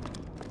here.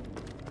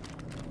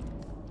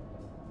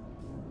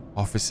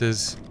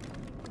 Officers.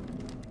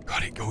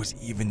 God, it goes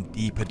even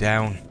deeper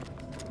down.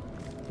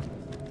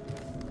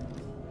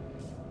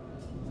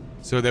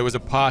 So there was a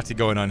party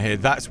going on here.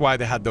 That's why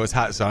they had those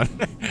hats on.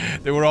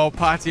 They were all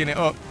partying it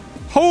up.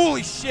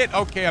 Holy shit!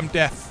 Okay, I'm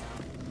deaf.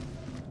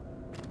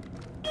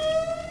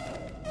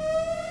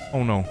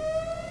 Oh no.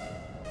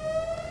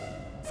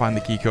 Find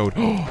the key code.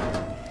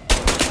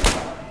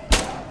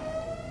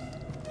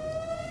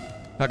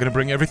 Not gonna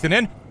bring everything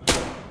in.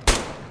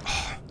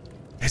 Oh,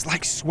 there's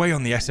like sway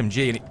on the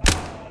SMG and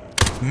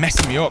it's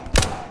messing me up.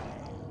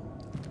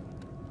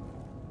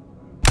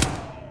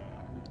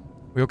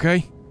 We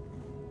okay?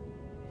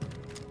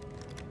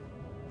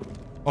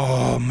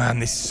 Oh man,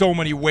 there's so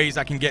many ways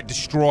I can get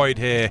destroyed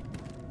here.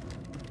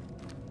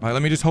 Alright,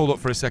 let me just hold up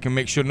for a second,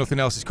 make sure nothing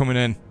else is coming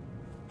in.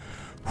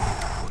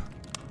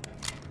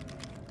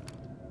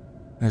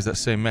 There's that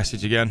same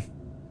message again.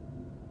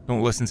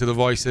 Don't listen to the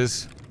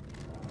voices.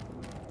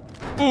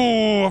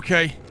 Oh,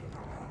 okay.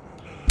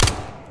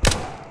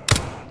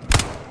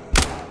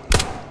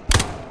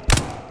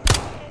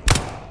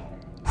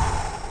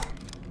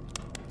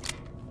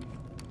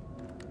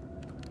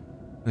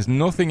 There's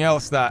nothing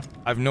else that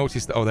I've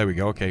noticed. Oh, there we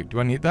go. Okay, do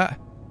I need that?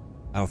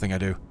 I don't think I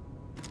do.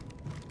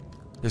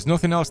 There's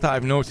nothing else that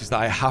I've noticed that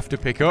I have to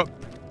pick up.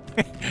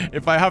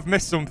 If I have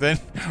missed something,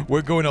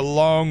 we're going a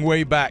long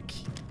way back.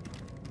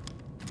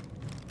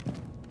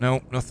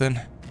 No, nothing.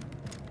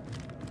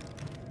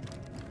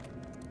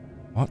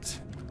 What?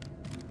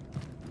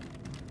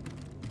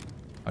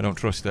 I don't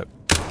trust it.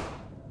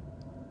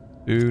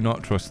 Do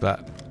not trust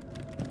that.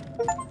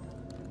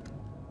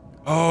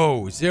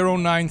 Oh,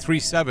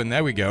 0937.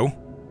 There we go.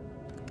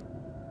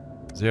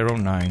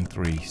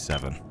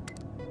 0937.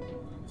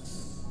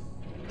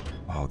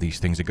 Oh, these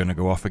things are gonna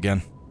go off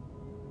again.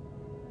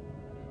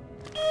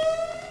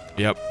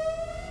 Yep.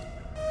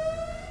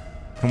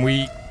 Can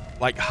we,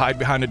 like, hide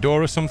behind a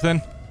door or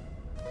something?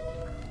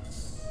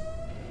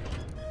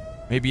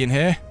 Maybe in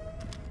here?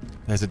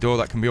 There's a door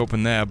that can be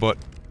opened there, but...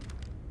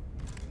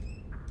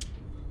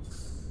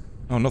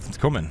 oh, nothing's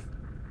coming.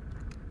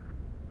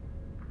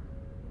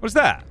 What's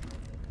that?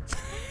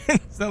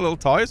 Is that a little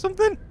toy or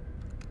something?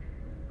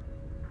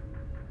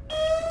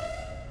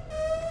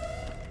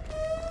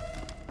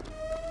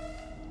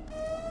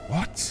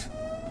 What?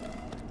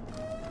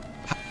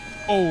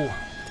 Oh.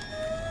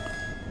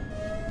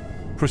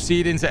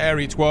 Proceed into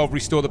Area 12,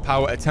 restore the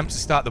power, attempt to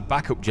start the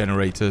backup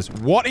generators.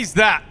 What is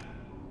that?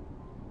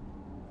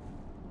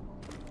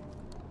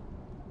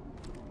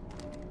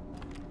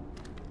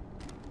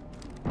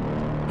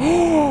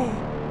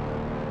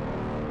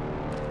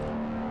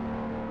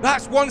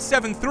 That's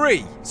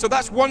 173. So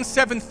that's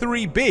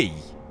 173B.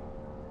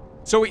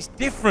 So it's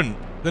different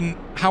than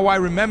how I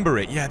remember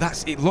it. Yeah,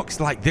 it looks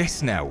like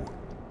this now.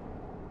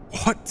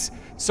 What?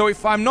 So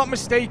if I'm not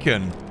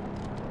mistaken,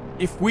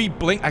 if we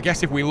blink, I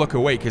guess if we look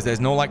away, because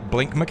there's no like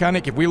blink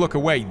mechanic, if we look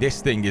away,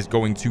 this thing is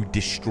going to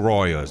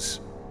destroy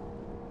us.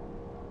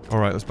 All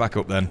right, let's back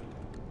up then.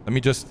 Let me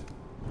just...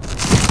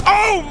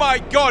 Oh my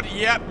god!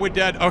 Yep, we're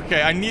dead.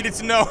 Okay, I needed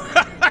to know.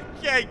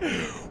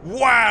 Okay.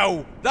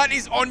 Wow. That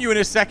is on you in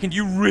a second.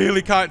 You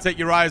really can't take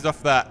your eyes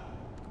off that.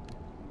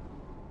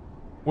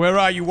 Where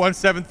are you,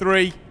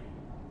 173?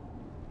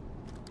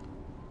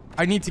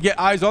 I need to get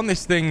eyes on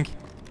this thing.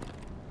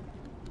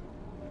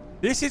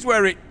 This is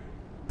where it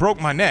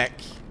broke my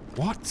neck.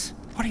 What?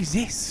 What is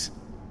this?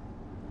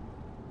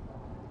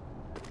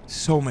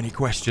 So many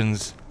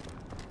questions.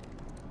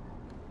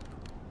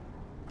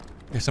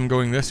 Guess I'm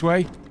going this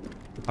way.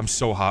 I'm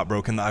so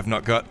heartbroken that I've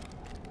not got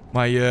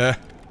my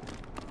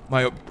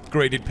my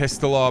upgraded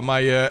pistol or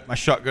my my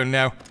shotgun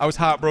now. I was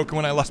heartbroken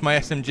when I lost my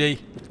SMG.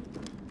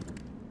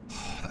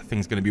 Oh, that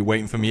thing's gonna be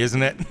waiting for me,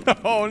 isn't it?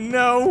 Oh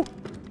no!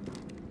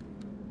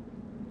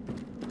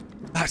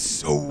 That's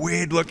so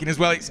weird looking as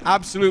well. It's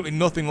absolutely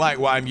nothing like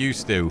what I'm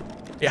used to.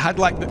 It had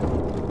like the...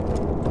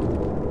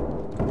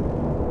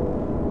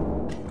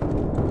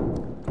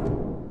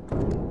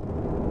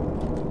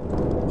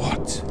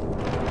 What?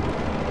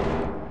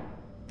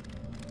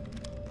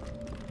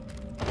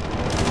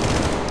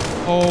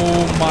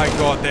 Oh my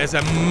god, there's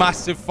a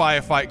massive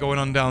firefight going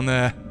on down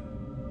there.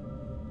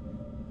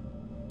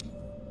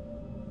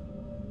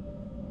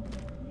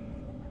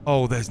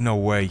 Oh, there's no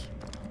way.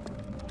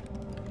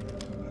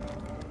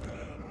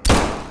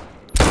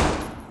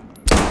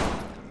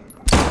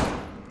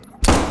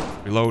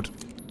 Reload.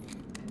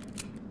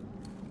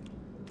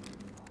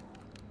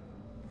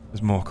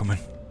 There's more coming.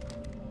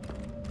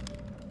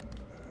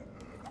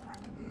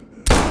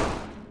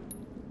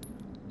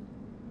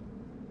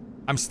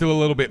 I'm still a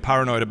little bit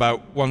paranoid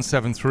about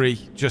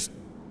 173 just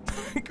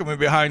coming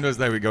behind us.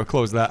 There we go.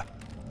 Close that.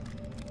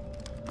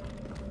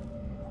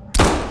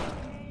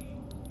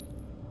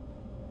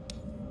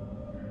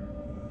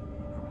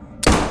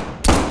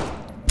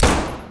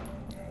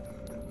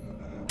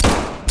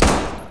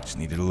 Just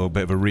needed a little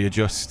bit of a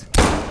readjust.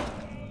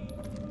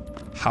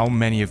 How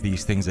many of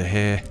these things are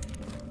here?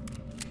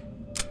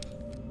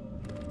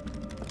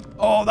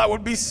 Oh, that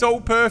would be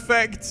so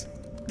perfect.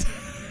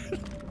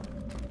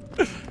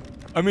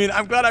 I mean,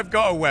 I'm glad I've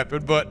got a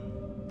weapon, but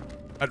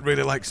I'd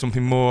really like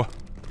something more.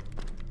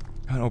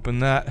 Can't open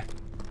that.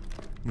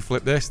 Let me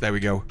flip this. There we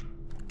go.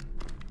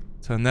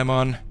 Turn them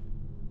on.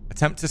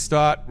 Attempt to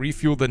start.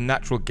 Refuel the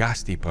natural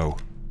gas depot.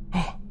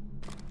 Oh,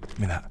 give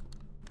me that.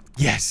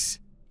 Yes.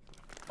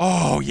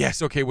 Oh,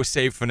 yes. Okay, we're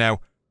saved for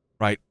now.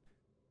 Right.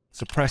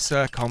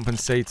 Suppressor,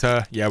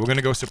 compensator. Yeah, we're going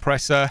to go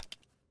suppressor.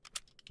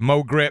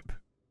 Mo grip.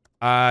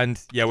 And,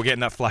 yeah, we're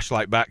getting that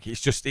flashlight back.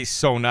 It's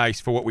so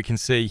nice for what we can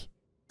see.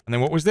 And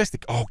then what was this?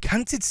 Oh,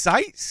 canted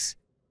sights.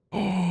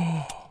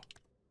 Oh,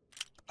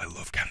 I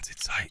love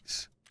canted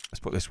sights. Let's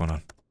put this one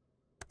on.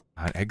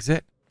 And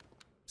exit.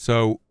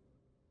 So,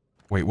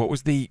 wait, what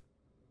was the,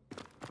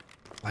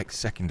 like,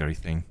 secondary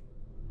thing?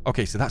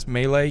 Okay, so that's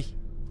melee.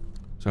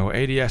 So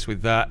ADS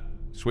with that.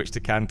 Switch to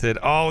canted.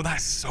 Oh,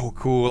 that's so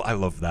cool. I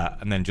love that.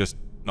 And then just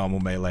normal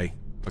melee.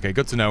 Okay,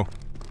 good to know.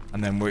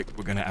 And then we're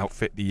going to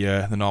outfit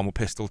the normal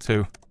pistol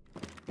too.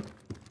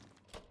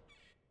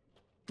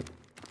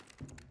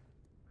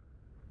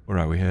 Where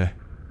are we here?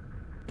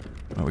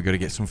 Oh, we got to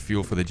get some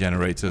fuel for the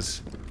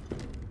generators.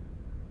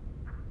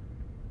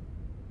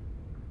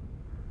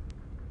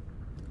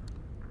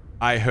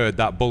 I heard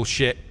that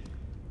bullshit.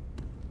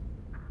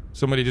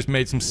 Somebody just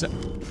made some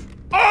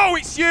Oh,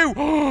 it's you!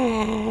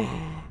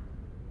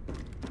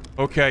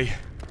 Okay.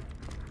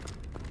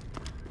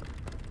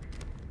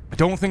 I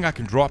don't think I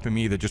can drop him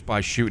either just by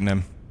shooting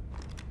him.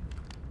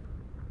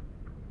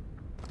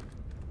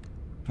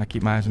 Can I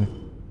keep my eyes on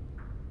him?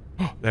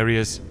 Oh, there he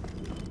is.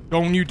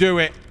 Don't you do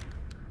it.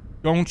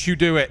 Don't you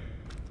do it.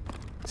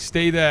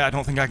 Stay there. I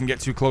don't think I can get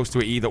too close to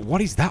it either.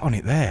 What is that on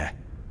it there?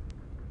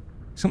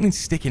 Something's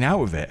sticking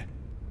out of it.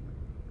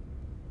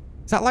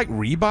 Is that like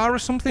rebar or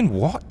something?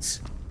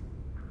 What?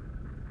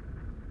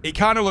 It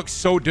kind of looks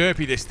so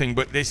derpy, this thing,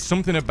 but there's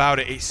something about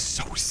it. It's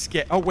so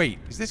scary. Oh, wait.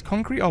 Is this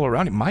concrete all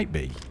around? It might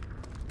be.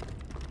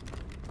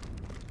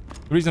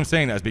 The reason I'm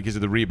saying that is because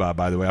of the rebar,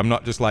 by the way. I'm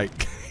not just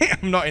like...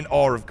 I'm not in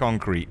awe of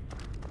concrete.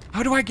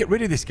 How do I get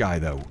rid of this guy,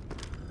 though?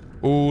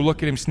 Oh,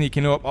 look at him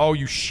sneaking up. Oh,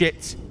 you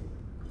shit.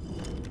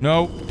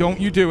 No, don't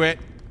you do it.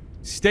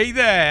 Stay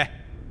there.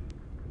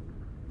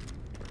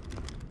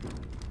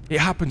 It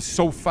happened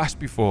so fast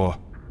before.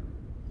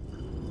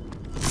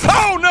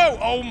 Oh no!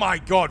 Oh my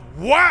god!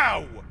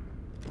 Wow!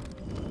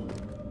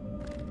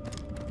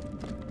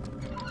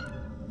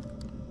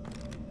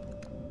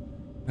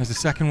 There's the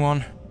second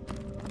one.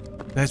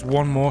 There's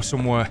one more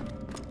somewhere.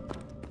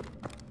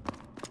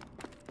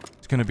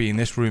 It's gonna be in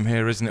this room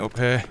here, isn't it? Up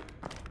here.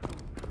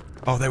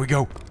 Oh, there we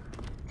go.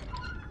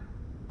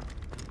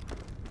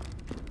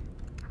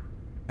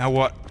 Now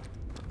what?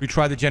 We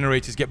try the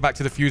generators, get back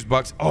to the fuse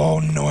box. Oh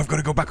no, I've got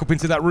to go back up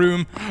into that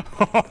room.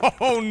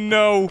 Oh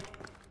no.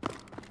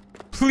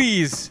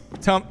 Please,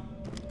 tell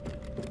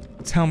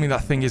me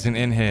that thing isn't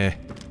in here.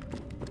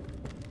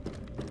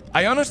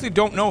 I honestly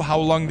don't know how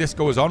long this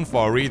goes on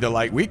for either.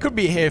 Like, we could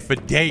be here for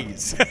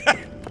days.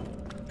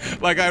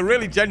 Like, I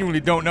really genuinely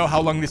don't know how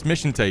long this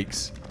mission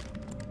takes.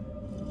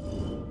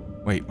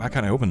 Wait, why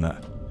can't I open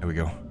that? There we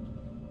go.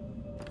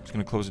 Just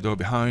gonna close the door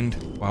behind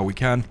while we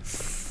can.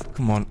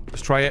 Come on,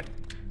 let's try it.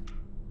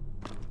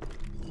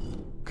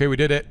 Okay, we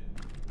did it.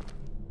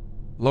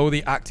 Lower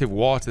the active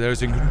water.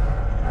 There's a...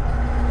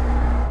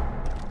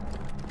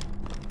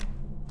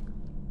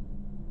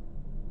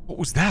 What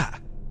was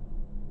that?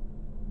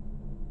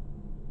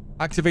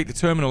 Activate the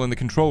terminal in the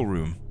control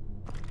room.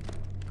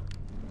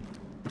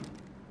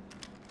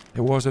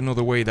 There was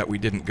another way that we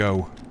didn't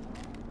go.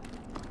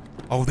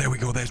 Oh, there we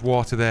go. There's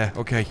water there.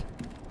 Okay.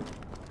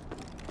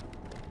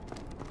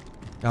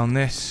 Down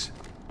this.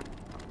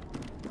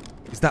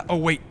 Is that... Oh,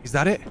 wait. Is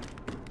that it?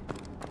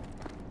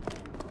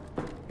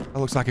 That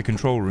looks like a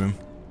control room.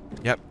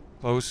 Yep.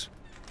 Close.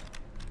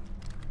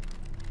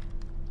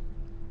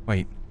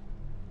 Wait.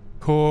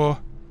 Core...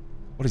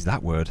 What is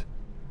that word?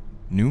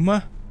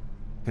 Pneuma?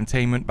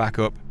 Containment,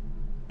 backup,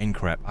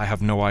 encrypt. I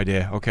have no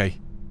idea. Okay.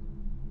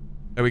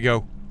 There we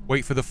go.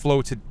 Wait for the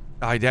flow to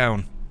die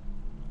down.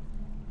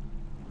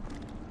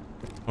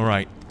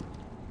 Alright.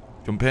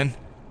 Jump in.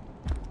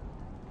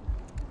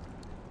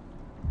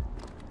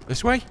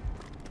 This way?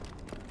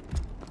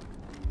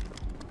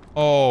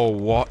 Oh,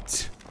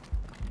 what?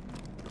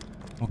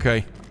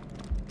 Okay.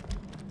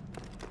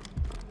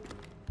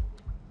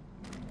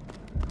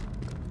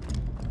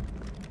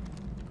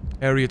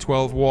 Area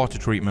 12 water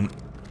treatment.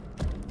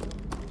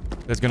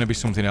 There's going to be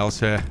something else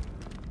here.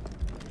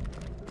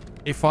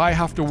 If I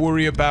have to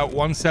worry about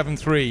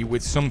 173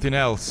 with something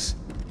else,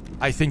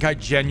 I think I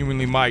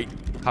genuinely might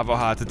have a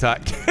heart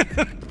attack.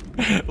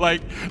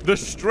 Like, the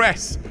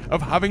stress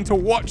of having to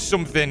watch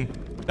something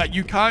that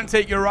you can't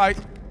take your eyes...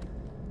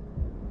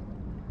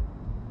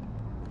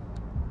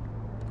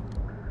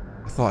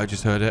 I thought I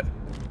just heard it.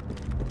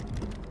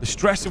 The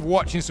stress of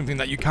watching something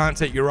that you can't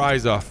take your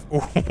eyes off.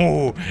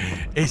 Oh,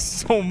 it's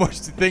so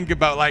much to think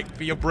about, like,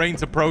 for your brain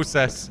to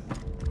process.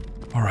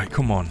 Alright,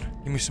 come on.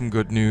 Give me some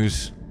good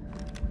news.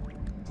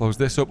 Close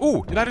this up.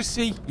 Oh, did I just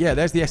see? Yeah,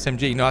 there's the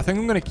SMG. No, I think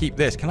I'm going to keep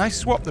this. Can I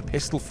swap the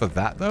pistol for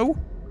that, though?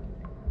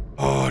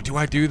 Oh, do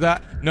I do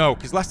that? No,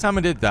 because last time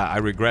I did that, I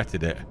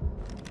regretted it.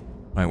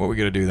 Right, what are we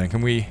going to do then?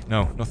 Can we...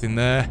 No, nothing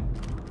there.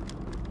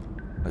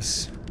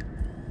 Let's...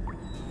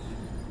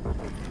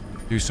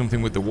 do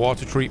something with the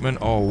water treatment.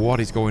 Oh,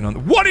 what is going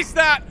on? What is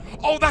that?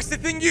 Oh, that's the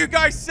thing you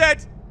guys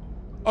said.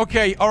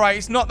 Okay, alright,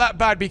 it's not that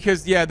bad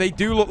because, yeah, they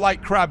do look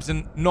like crabs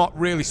and not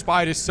really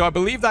spiders. So I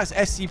believe that's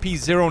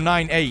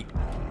SCP-098.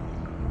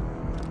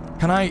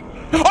 Can I...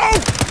 Oh!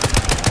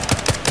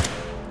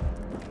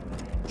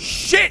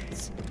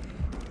 Shit!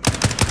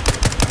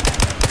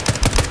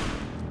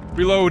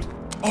 Reload.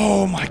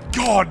 Oh my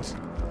god!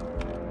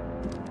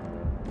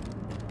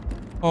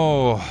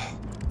 Oh,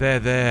 they're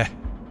there.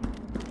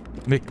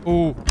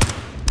 Oh.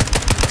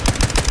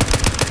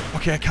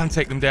 Okay, I can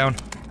take them down.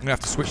 I'm gonna have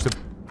to switch to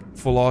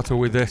full auto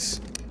with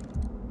this.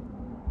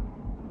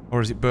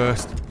 Or is it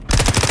burst?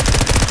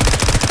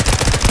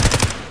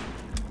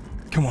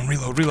 Come on,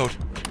 reload, reload.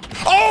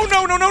 Oh,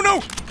 no, no, no,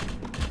 no!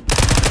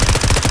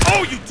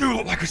 Oh, you do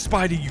look like a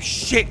spider, you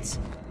shit!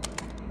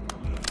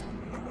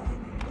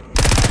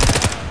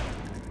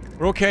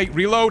 We're okay,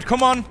 reload,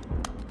 come on!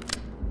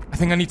 I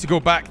think I need to go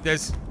back.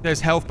 There's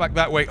health back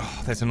that way.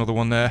 Oh, there's another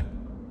one there.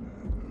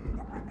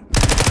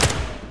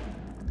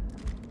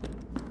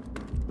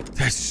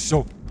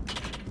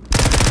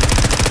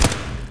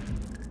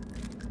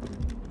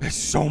 There's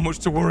so much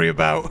to worry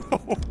about.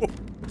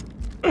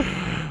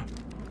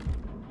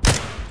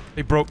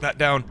 They broke that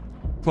down.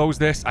 Close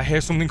this. I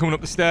hear something coming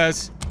up the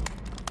stairs.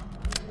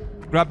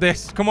 Grab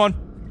this. Come on.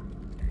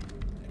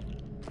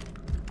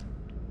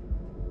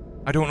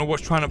 I don't know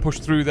what's trying to push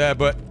through there,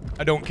 but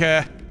I don't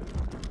care.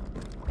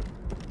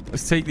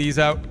 Let's take these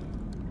out.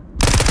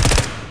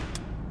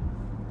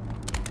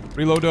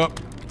 Reload up.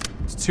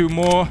 There's two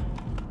more.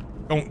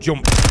 Don't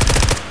jump.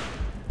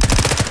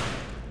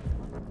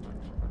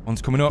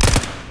 One's coming up.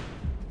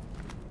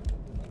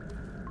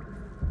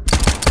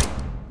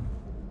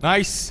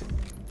 Nice.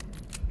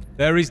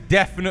 There is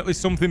definitely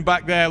something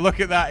back there. Look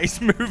at that. It's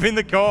moving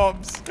the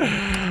corpse.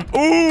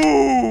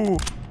 Ooh.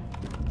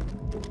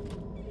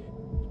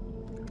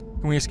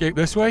 Can we escape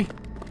this way?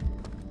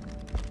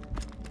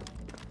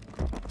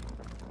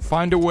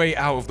 Find a way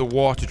out of the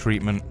water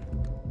treatment.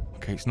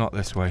 Okay, it's not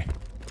this way.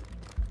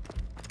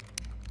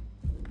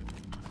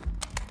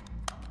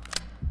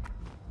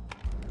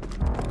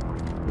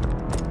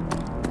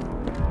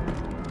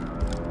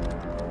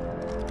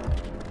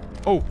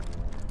 Oh,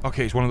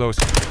 okay, it's one of those.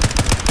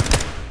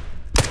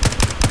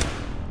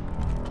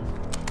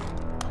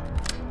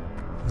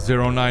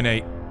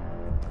 .098.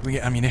 Can we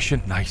get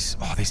ammunition? Nice.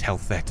 Oh, there's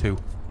health there too.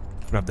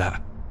 Grab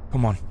that.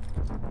 Come on.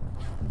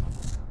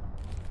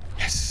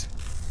 Yes.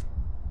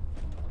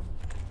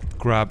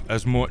 Grab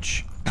as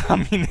much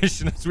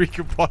ammunition as we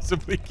could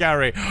possibly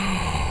carry.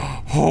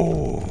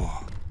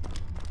 Oh.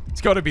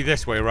 It's got to be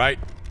this way, right?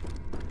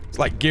 It's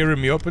like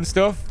gearing me up and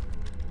stuff.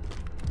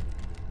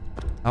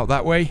 Out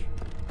that way.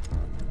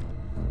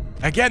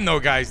 Again, though,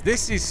 guys,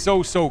 this is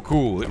so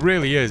cool. It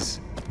really is.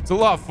 It's a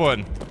lot of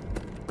fun.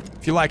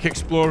 If you like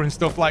exploring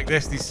stuff like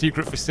this, these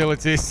secret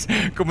facilities,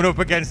 coming up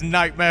against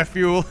nightmare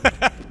fuel,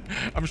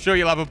 I'm sure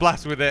you'll have a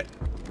blast with it.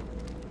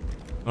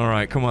 All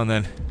right, come on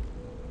then.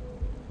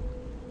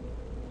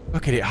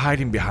 Look at it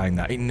hiding behind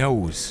that. It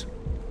knows.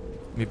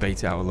 Let me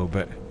bait it out a little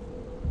bit.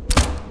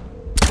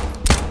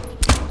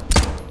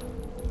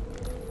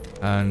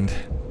 And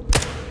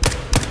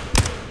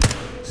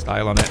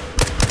style on it.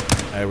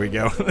 There we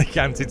go. The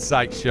canted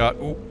sight shot.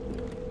 Ooh.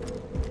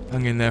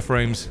 Hang in there,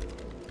 frames.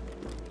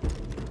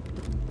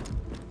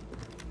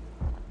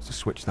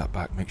 Switch that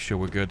back, make sure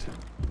we're good.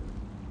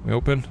 We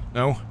open?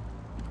 No?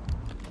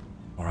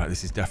 Alright,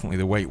 this is definitely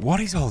the way. What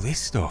is all this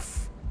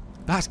stuff?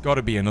 That's got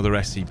to be another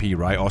SCP,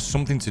 right? Or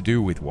something to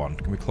do with one.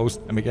 Can we close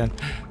them again?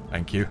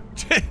 Thank you.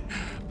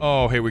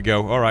 Oh, here we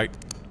go. Alright.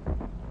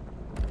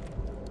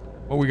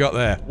 What we got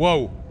there?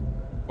 Whoa.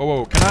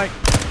 Whoa. Can I?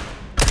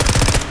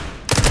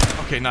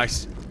 Okay,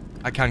 nice.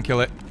 I can kill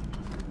it.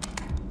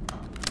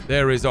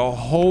 There is a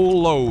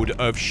whole load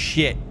of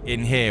shit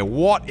in here.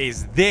 What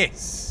is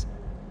this?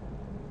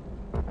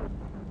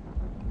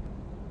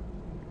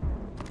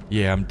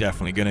 Yeah, I'm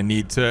definitely going to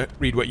need to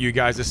read what you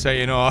guys are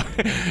saying or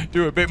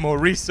do a bit more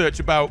research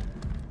about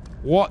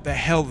what the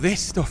hell this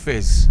stuff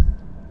is.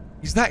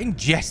 Is that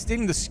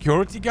ingesting the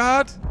security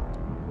guard?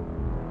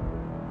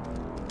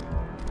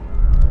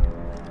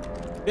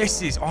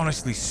 This is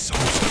honestly so...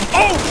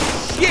 Oh,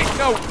 shit,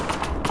 no!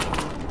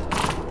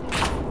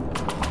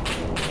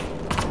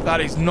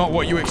 That is not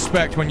what you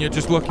expect when you're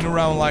just looking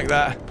around like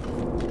that.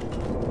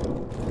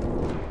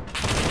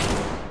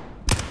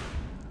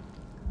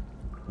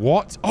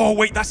 What? Oh,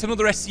 wait, that's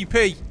another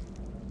SCP.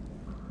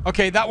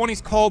 Okay, that one is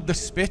called the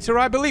Spitter,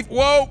 I believe.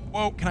 Whoa,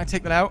 whoa, can I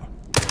take that out?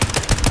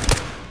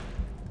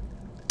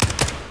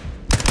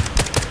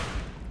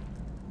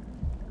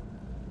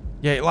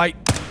 Yeah, it like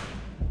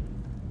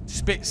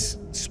spits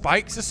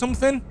spikes or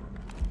something?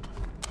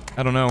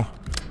 I don't know.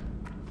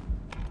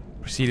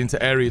 Proceed into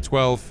Area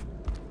 12.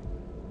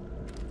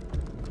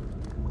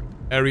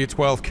 Area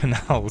 12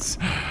 canals.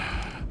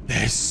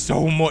 There's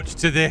so much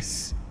to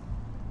this.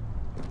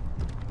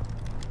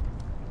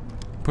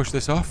 Push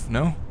this off?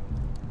 No?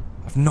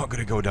 I'm not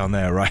gonna go down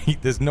there,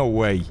 right? There's no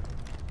way.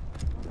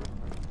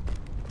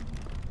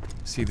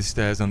 See the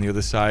stairs on the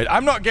other side.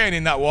 I'm not getting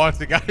in that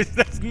water, guys.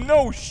 There's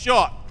no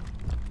shot.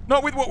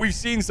 Not with what we've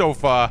seen so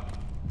far.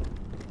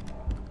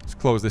 Let's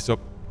close this up.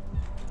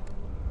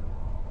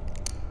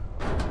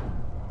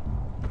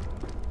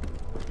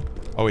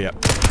 Oh, yeah.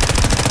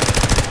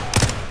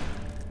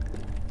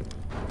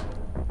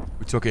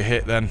 We took a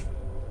hit then.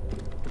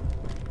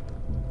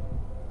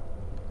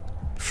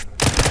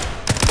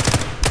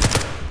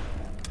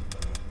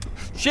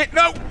 Shit,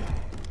 no!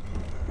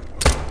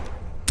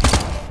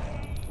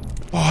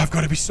 Oh, I've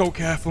got to be so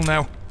careful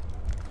now.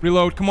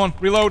 Reload, come on,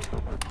 reload.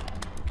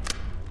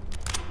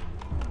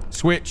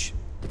 Switch.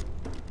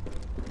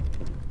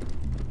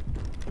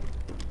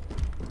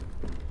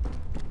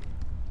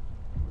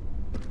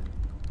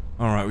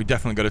 Alright, we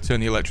definitely got to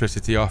turn the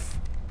electricity off.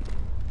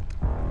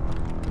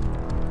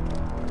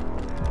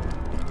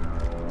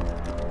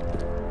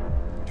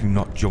 Do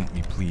not jump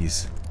me,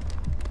 please.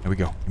 There we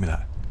go, give me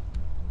that.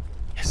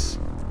 Yes.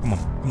 Come on,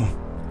 come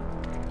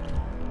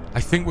on.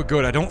 I think we're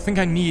good. I don't think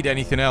I need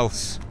anything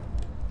else. Do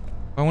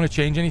I want to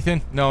change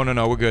anything? No,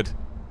 we're good.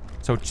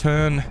 So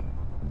turn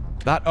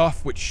that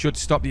off, which should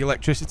stop the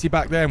electricity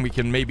back there, and we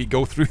can maybe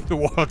go through the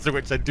water,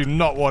 which I do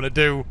not want to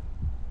do.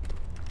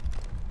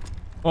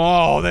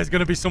 Oh, there's going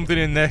to be something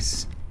in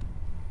this.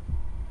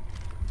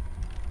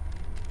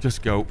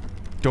 Just go.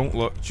 Don't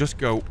look. Just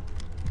go.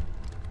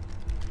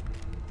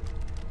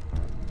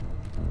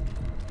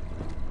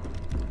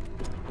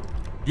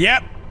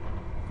 Yep.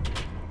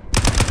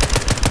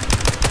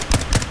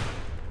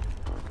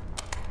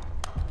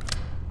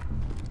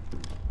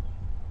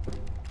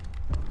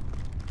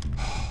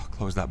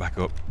 Close that back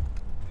up.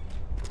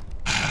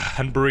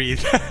 And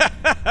breathe.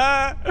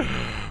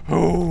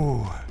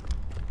 Oh.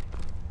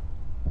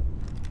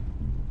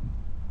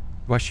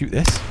 Do I shoot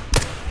this?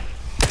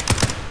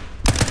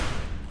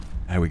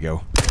 There we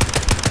go.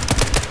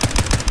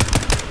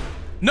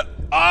 No.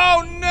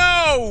 Oh,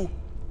 no!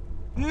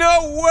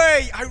 No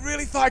way! I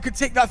really thought I could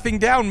take that thing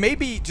down.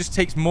 Maybe it just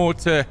takes more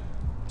to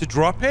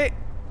drop it.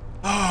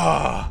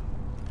 Ah.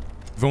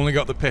 I've only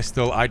got the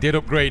pistol. I did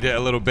upgrade it a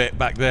little bit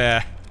back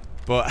there.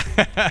 But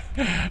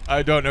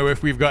I don't know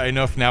if we've got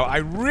enough now. I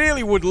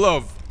really would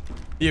love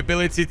the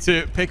ability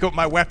to pick up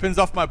my weapons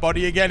off my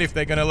body again if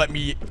they're going to let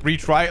me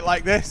retry it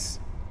like this.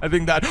 I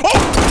think that...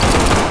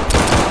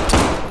 Oh!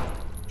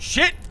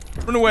 Shit!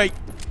 Run away.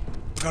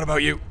 Forgot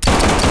about you.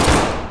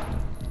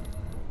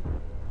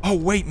 Oh,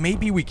 wait.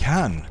 Maybe we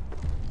can.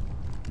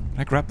 Can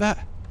I grab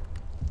that?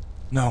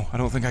 No, I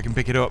don't think I can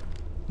pick it up.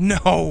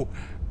 No!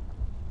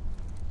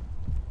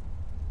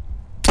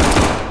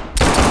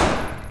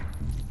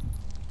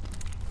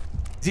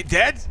 Is it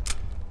dead?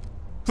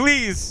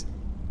 Please.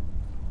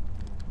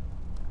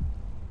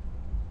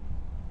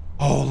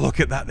 Oh, look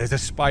at that. There's a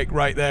spike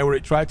right there where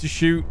it tried to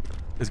shoot.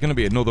 There's going to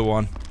be another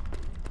one.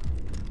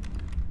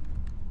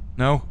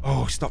 No?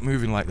 Oh, stop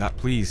moving like that,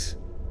 please.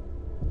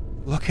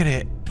 Look at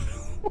it.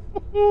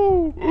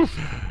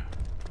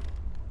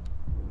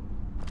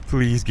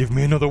 Please give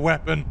me another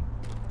weapon.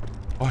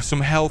 Or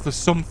some health or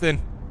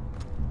something.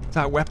 Is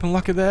that a weapon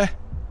locker there?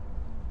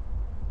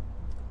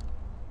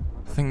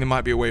 I think there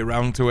might be a way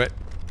around to it.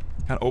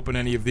 Can't open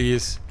any of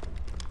these.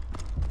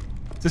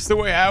 Is this the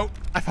way out?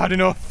 I've had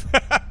enough.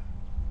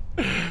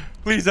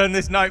 Please end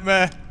this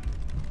nightmare.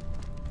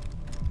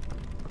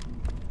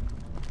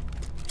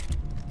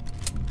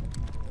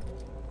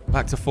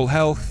 Back to full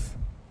health.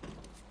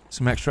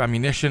 Some extra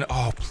ammunition.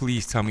 Oh,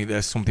 please tell me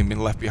there's something been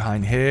left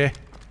behind here.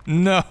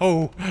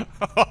 No.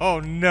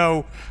 Oh,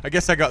 no. I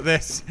guess I got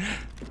this.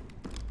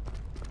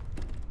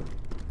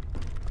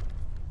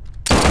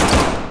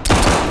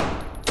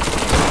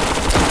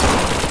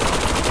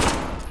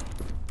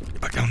 Get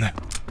back down there.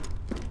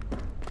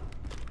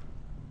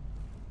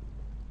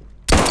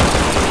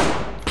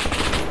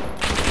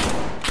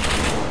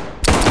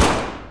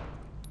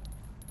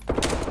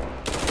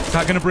 Is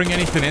that going to bring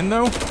anything in,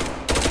 though?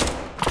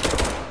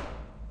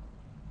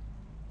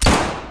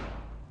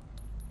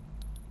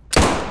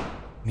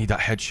 Need that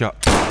headshot.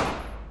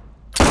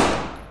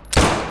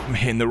 I'm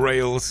hitting the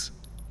rails.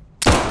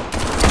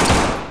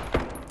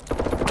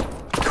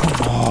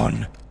 Come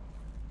on.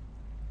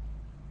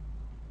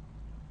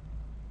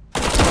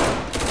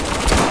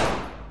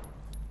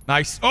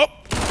 Nice. Oh!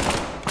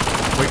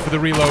 Wait for the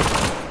reload.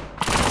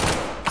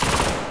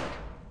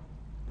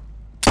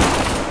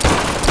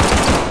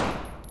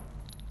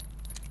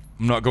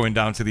 I'm not going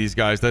down to these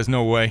guys. There's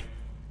no way.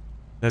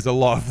 There's a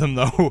lot of them,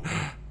 though.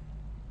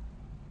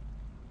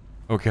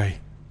 Okay.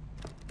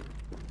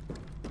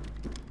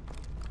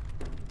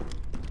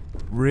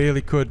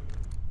 Really could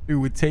do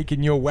with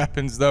taking your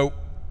weapons, though.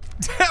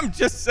 I'm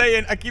just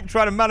saying. I keep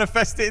trying to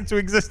manifest it into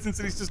existence,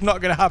 and it's just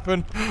not going to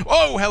happen.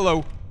 Oh,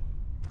 hello.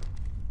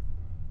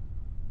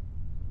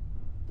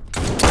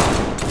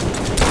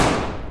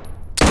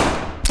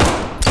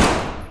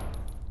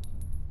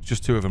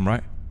 Just two of them,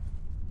 right?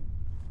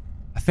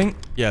 I think...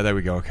 Yeah, there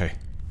we go. Okay.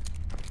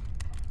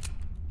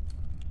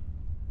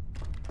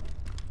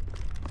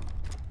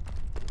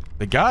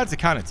 The guards are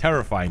kind of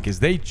terrifying because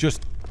they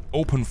just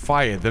open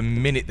fire the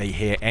minute they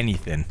hear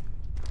anything.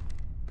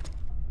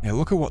 Yeah,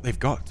 look at what they've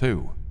got,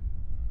 too.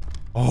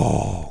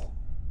 Oh.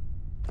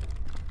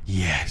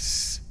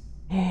 Yes.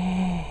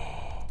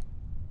 Oh.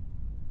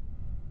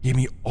 Give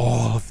me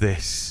all of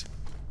this.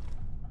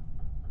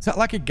 Is that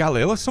like a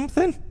Galil or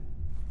something?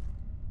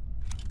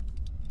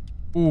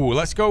 Ooh,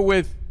 let's go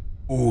with...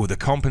 Ooh, the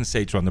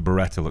compensator on the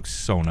Beretta looks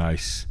so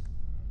nice.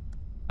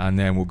 And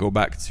then we'll go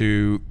back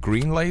to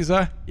green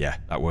laser. Yeah,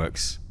 that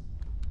works.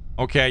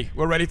 Okay,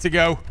 we're ready to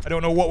go. I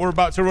don't know what we're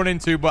about to run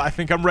into, but I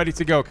think I'm ready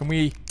to go. Can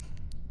we...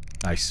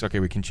 Nice. Okay,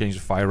 we can change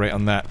the fire rate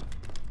on that.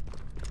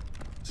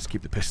 Just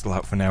keep the pistol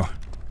out for now.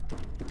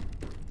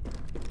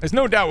 There's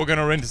no doubt we're going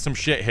to run into some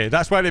shit here.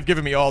 That's why they've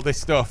given me all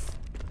this stuff.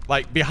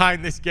 Like,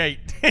 behind this gate.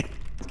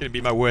 It's going to be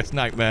my worst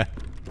nightmare.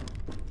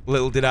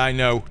 Little did I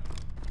know.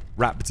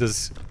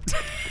 Raptors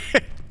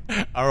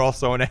are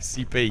also an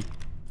SCP.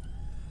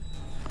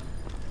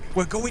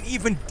 We're going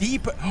even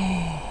deeper.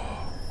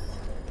 Oh,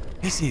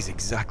 this is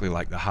exactly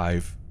like the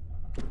Hive.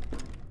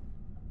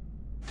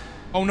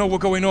 Oh no, we're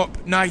going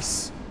up.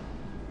 Nice.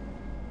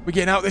 We're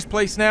getting out of this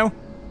place now.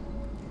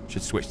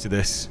 Should switch to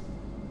this.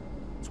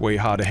 It's way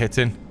harder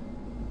hitting.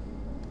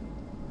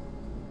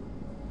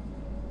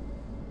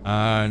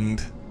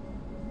 And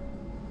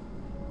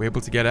we're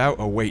able to get out.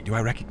 Oh wait, do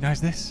I recognize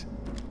this?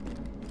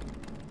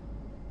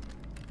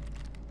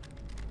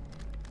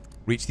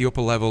 Reach the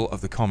upper level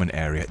of the common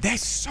area.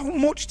 There's so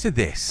much to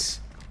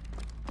this.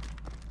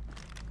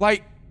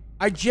 Like,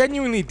 I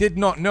genuinely did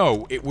not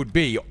know it would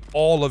be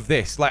all of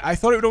this. Like, I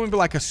thought it would only be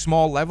like a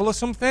small level or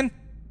something.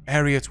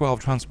 Area 12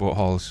 transport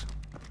halls.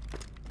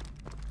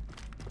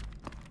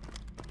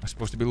 I'm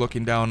supposed to be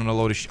looking down on a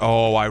load of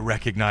oh, I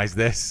recognize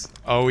this.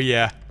 Oh,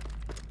 yeah.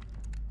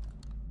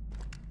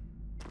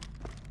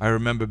 I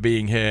remember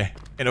being here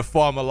in a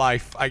former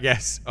life, I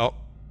guess. Oh.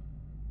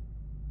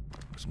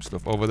 Some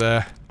stuff over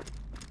there.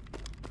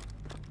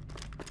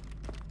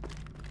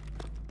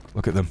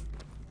 Look at them.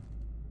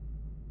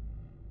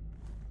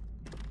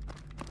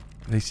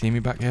 Do they see me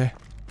back here?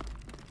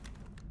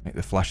 Make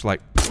the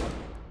flashlight.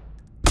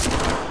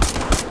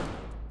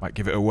 Might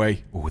give it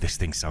away. Oh, this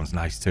thing sounds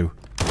nice too.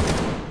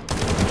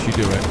 Once you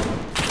do it.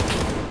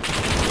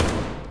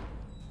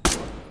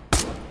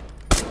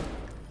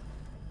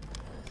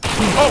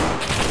 Oh!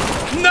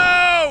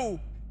 No!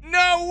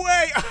 No! No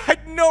way! I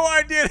had no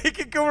idea they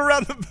could come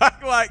around the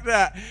back like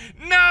that.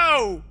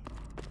 No!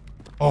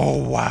 Oh,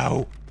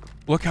 wow.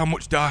 Look how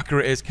much darker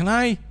it is. Can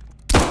I?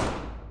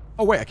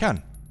 Oh, wait, I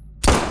can.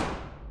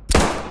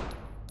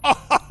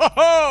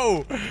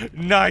 Oh,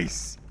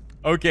 nice.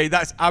 Okay,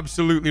 that's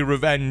absolutely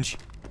revenge.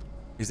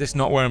 Is this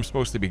not where I'm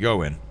supposed to be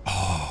going?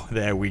 Oh,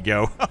 there we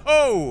go.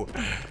 Oh,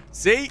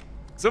 see?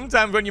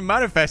 Sometimes when you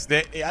manifest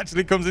it, it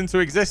actually comes into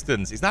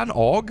existence. Is that an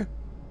org?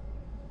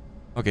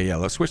 Okay, yeah,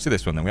 let's switch to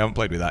this one then. We haven't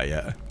played with that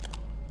yet.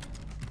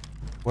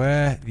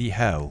 Where the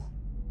hell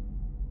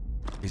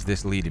is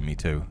this leading me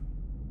to?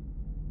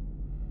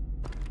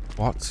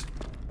 What?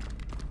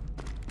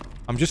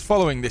 I'm just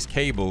following this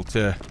cable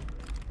to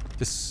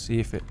see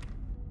if it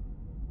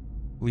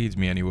leads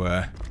me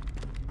anywhere.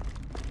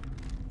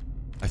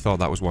 I thought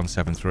that was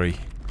 173.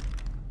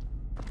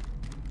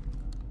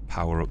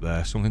 Power up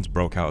there. Something's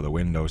broke out of the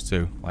windows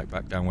too, like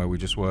back down where we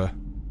just were.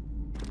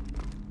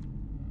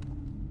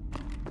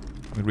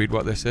 Let me read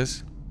what this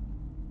is.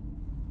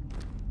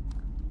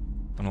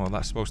 I don't know what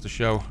that's supposed to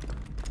show.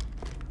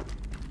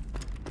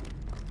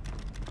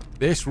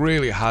 This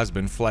really has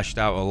been fleshed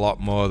out a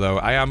lot more though.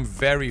 I am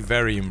very,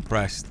 very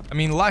impressed. I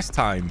mean, last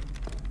time,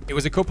 it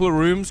was a couple of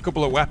rooms,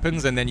 couple of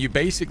weapons, and then you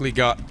basically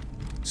got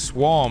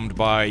swarmed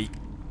by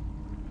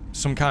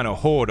some kind of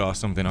horde or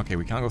something. Okay,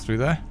 we can't go through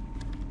there?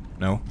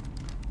 No.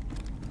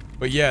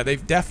 But yeah,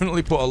 they've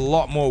definitely put a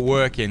lot more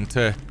work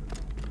into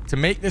to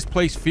make this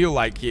place feel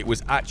like it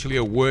was actually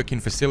a working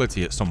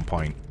facility at some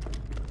point.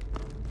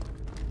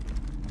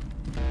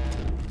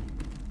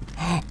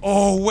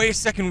 Oh, wait a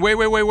second.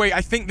 Wait.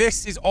 I think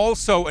this is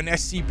also an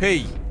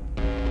SCP.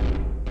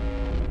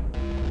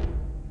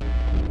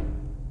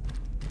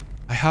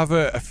 I have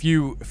a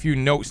few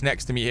notes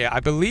next to me here. I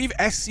believe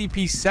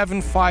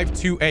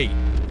SCP-7528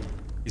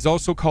 is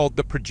also called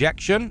the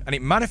Projection, and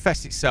it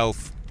manifests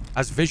itself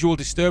as visual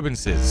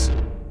disturbances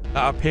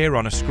that appear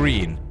on a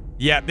screen.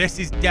 Yeah, this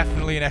is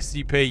definitely an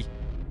SCP.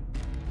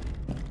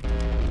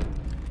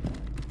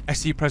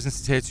 SCP presence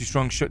is here too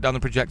strong. Shut down the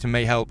projector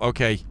may help.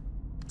 Okay.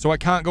 So I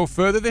can't go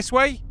further this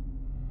way?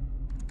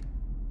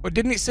 But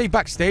didn't it say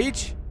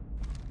backstage?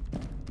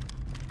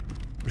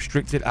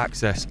 Restricted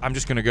access. I'm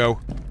just gonna go.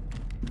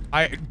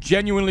 I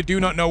genuinely do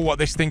not know what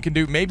this thing can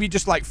do. Maybe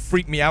just like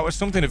freak me out or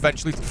something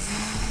eventually.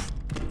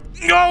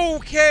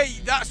 Okay,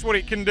 that's what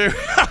it can do.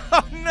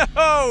 Oh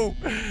no!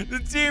 The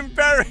team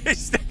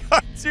perished. They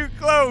got too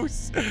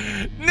close.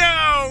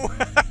 No!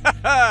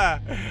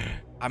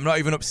 I'm not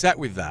even upset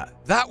with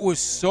that. That was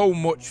so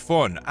much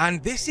fun.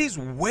 And this is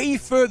way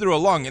further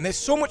along. And there's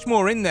so much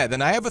more in there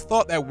than I ever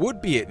thought there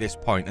would be at this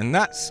point. And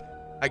that's,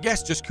 I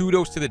guess, just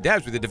kudos to the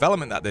devs with the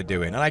development that they're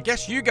doing. And I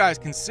guess you guys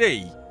can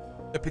see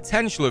the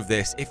potential of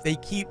this if they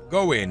keep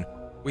going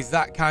with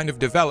that kind of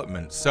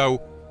development. So,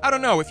 I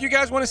don't know. If you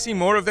guys want to see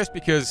more of this,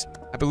 because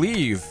I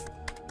believe,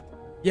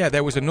 yeah,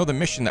 there was another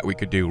mission that we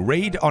could do.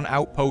 Raid on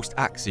Outpost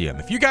Axiom.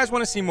 If you guys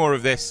want to see more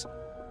of this,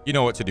 you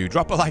know what to do.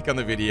 Drop a like on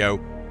the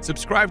video.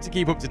 Subscribe to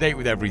keep up to date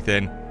with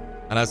everything.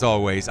 And as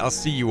always, I'll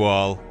see you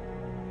all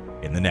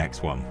in the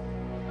next one.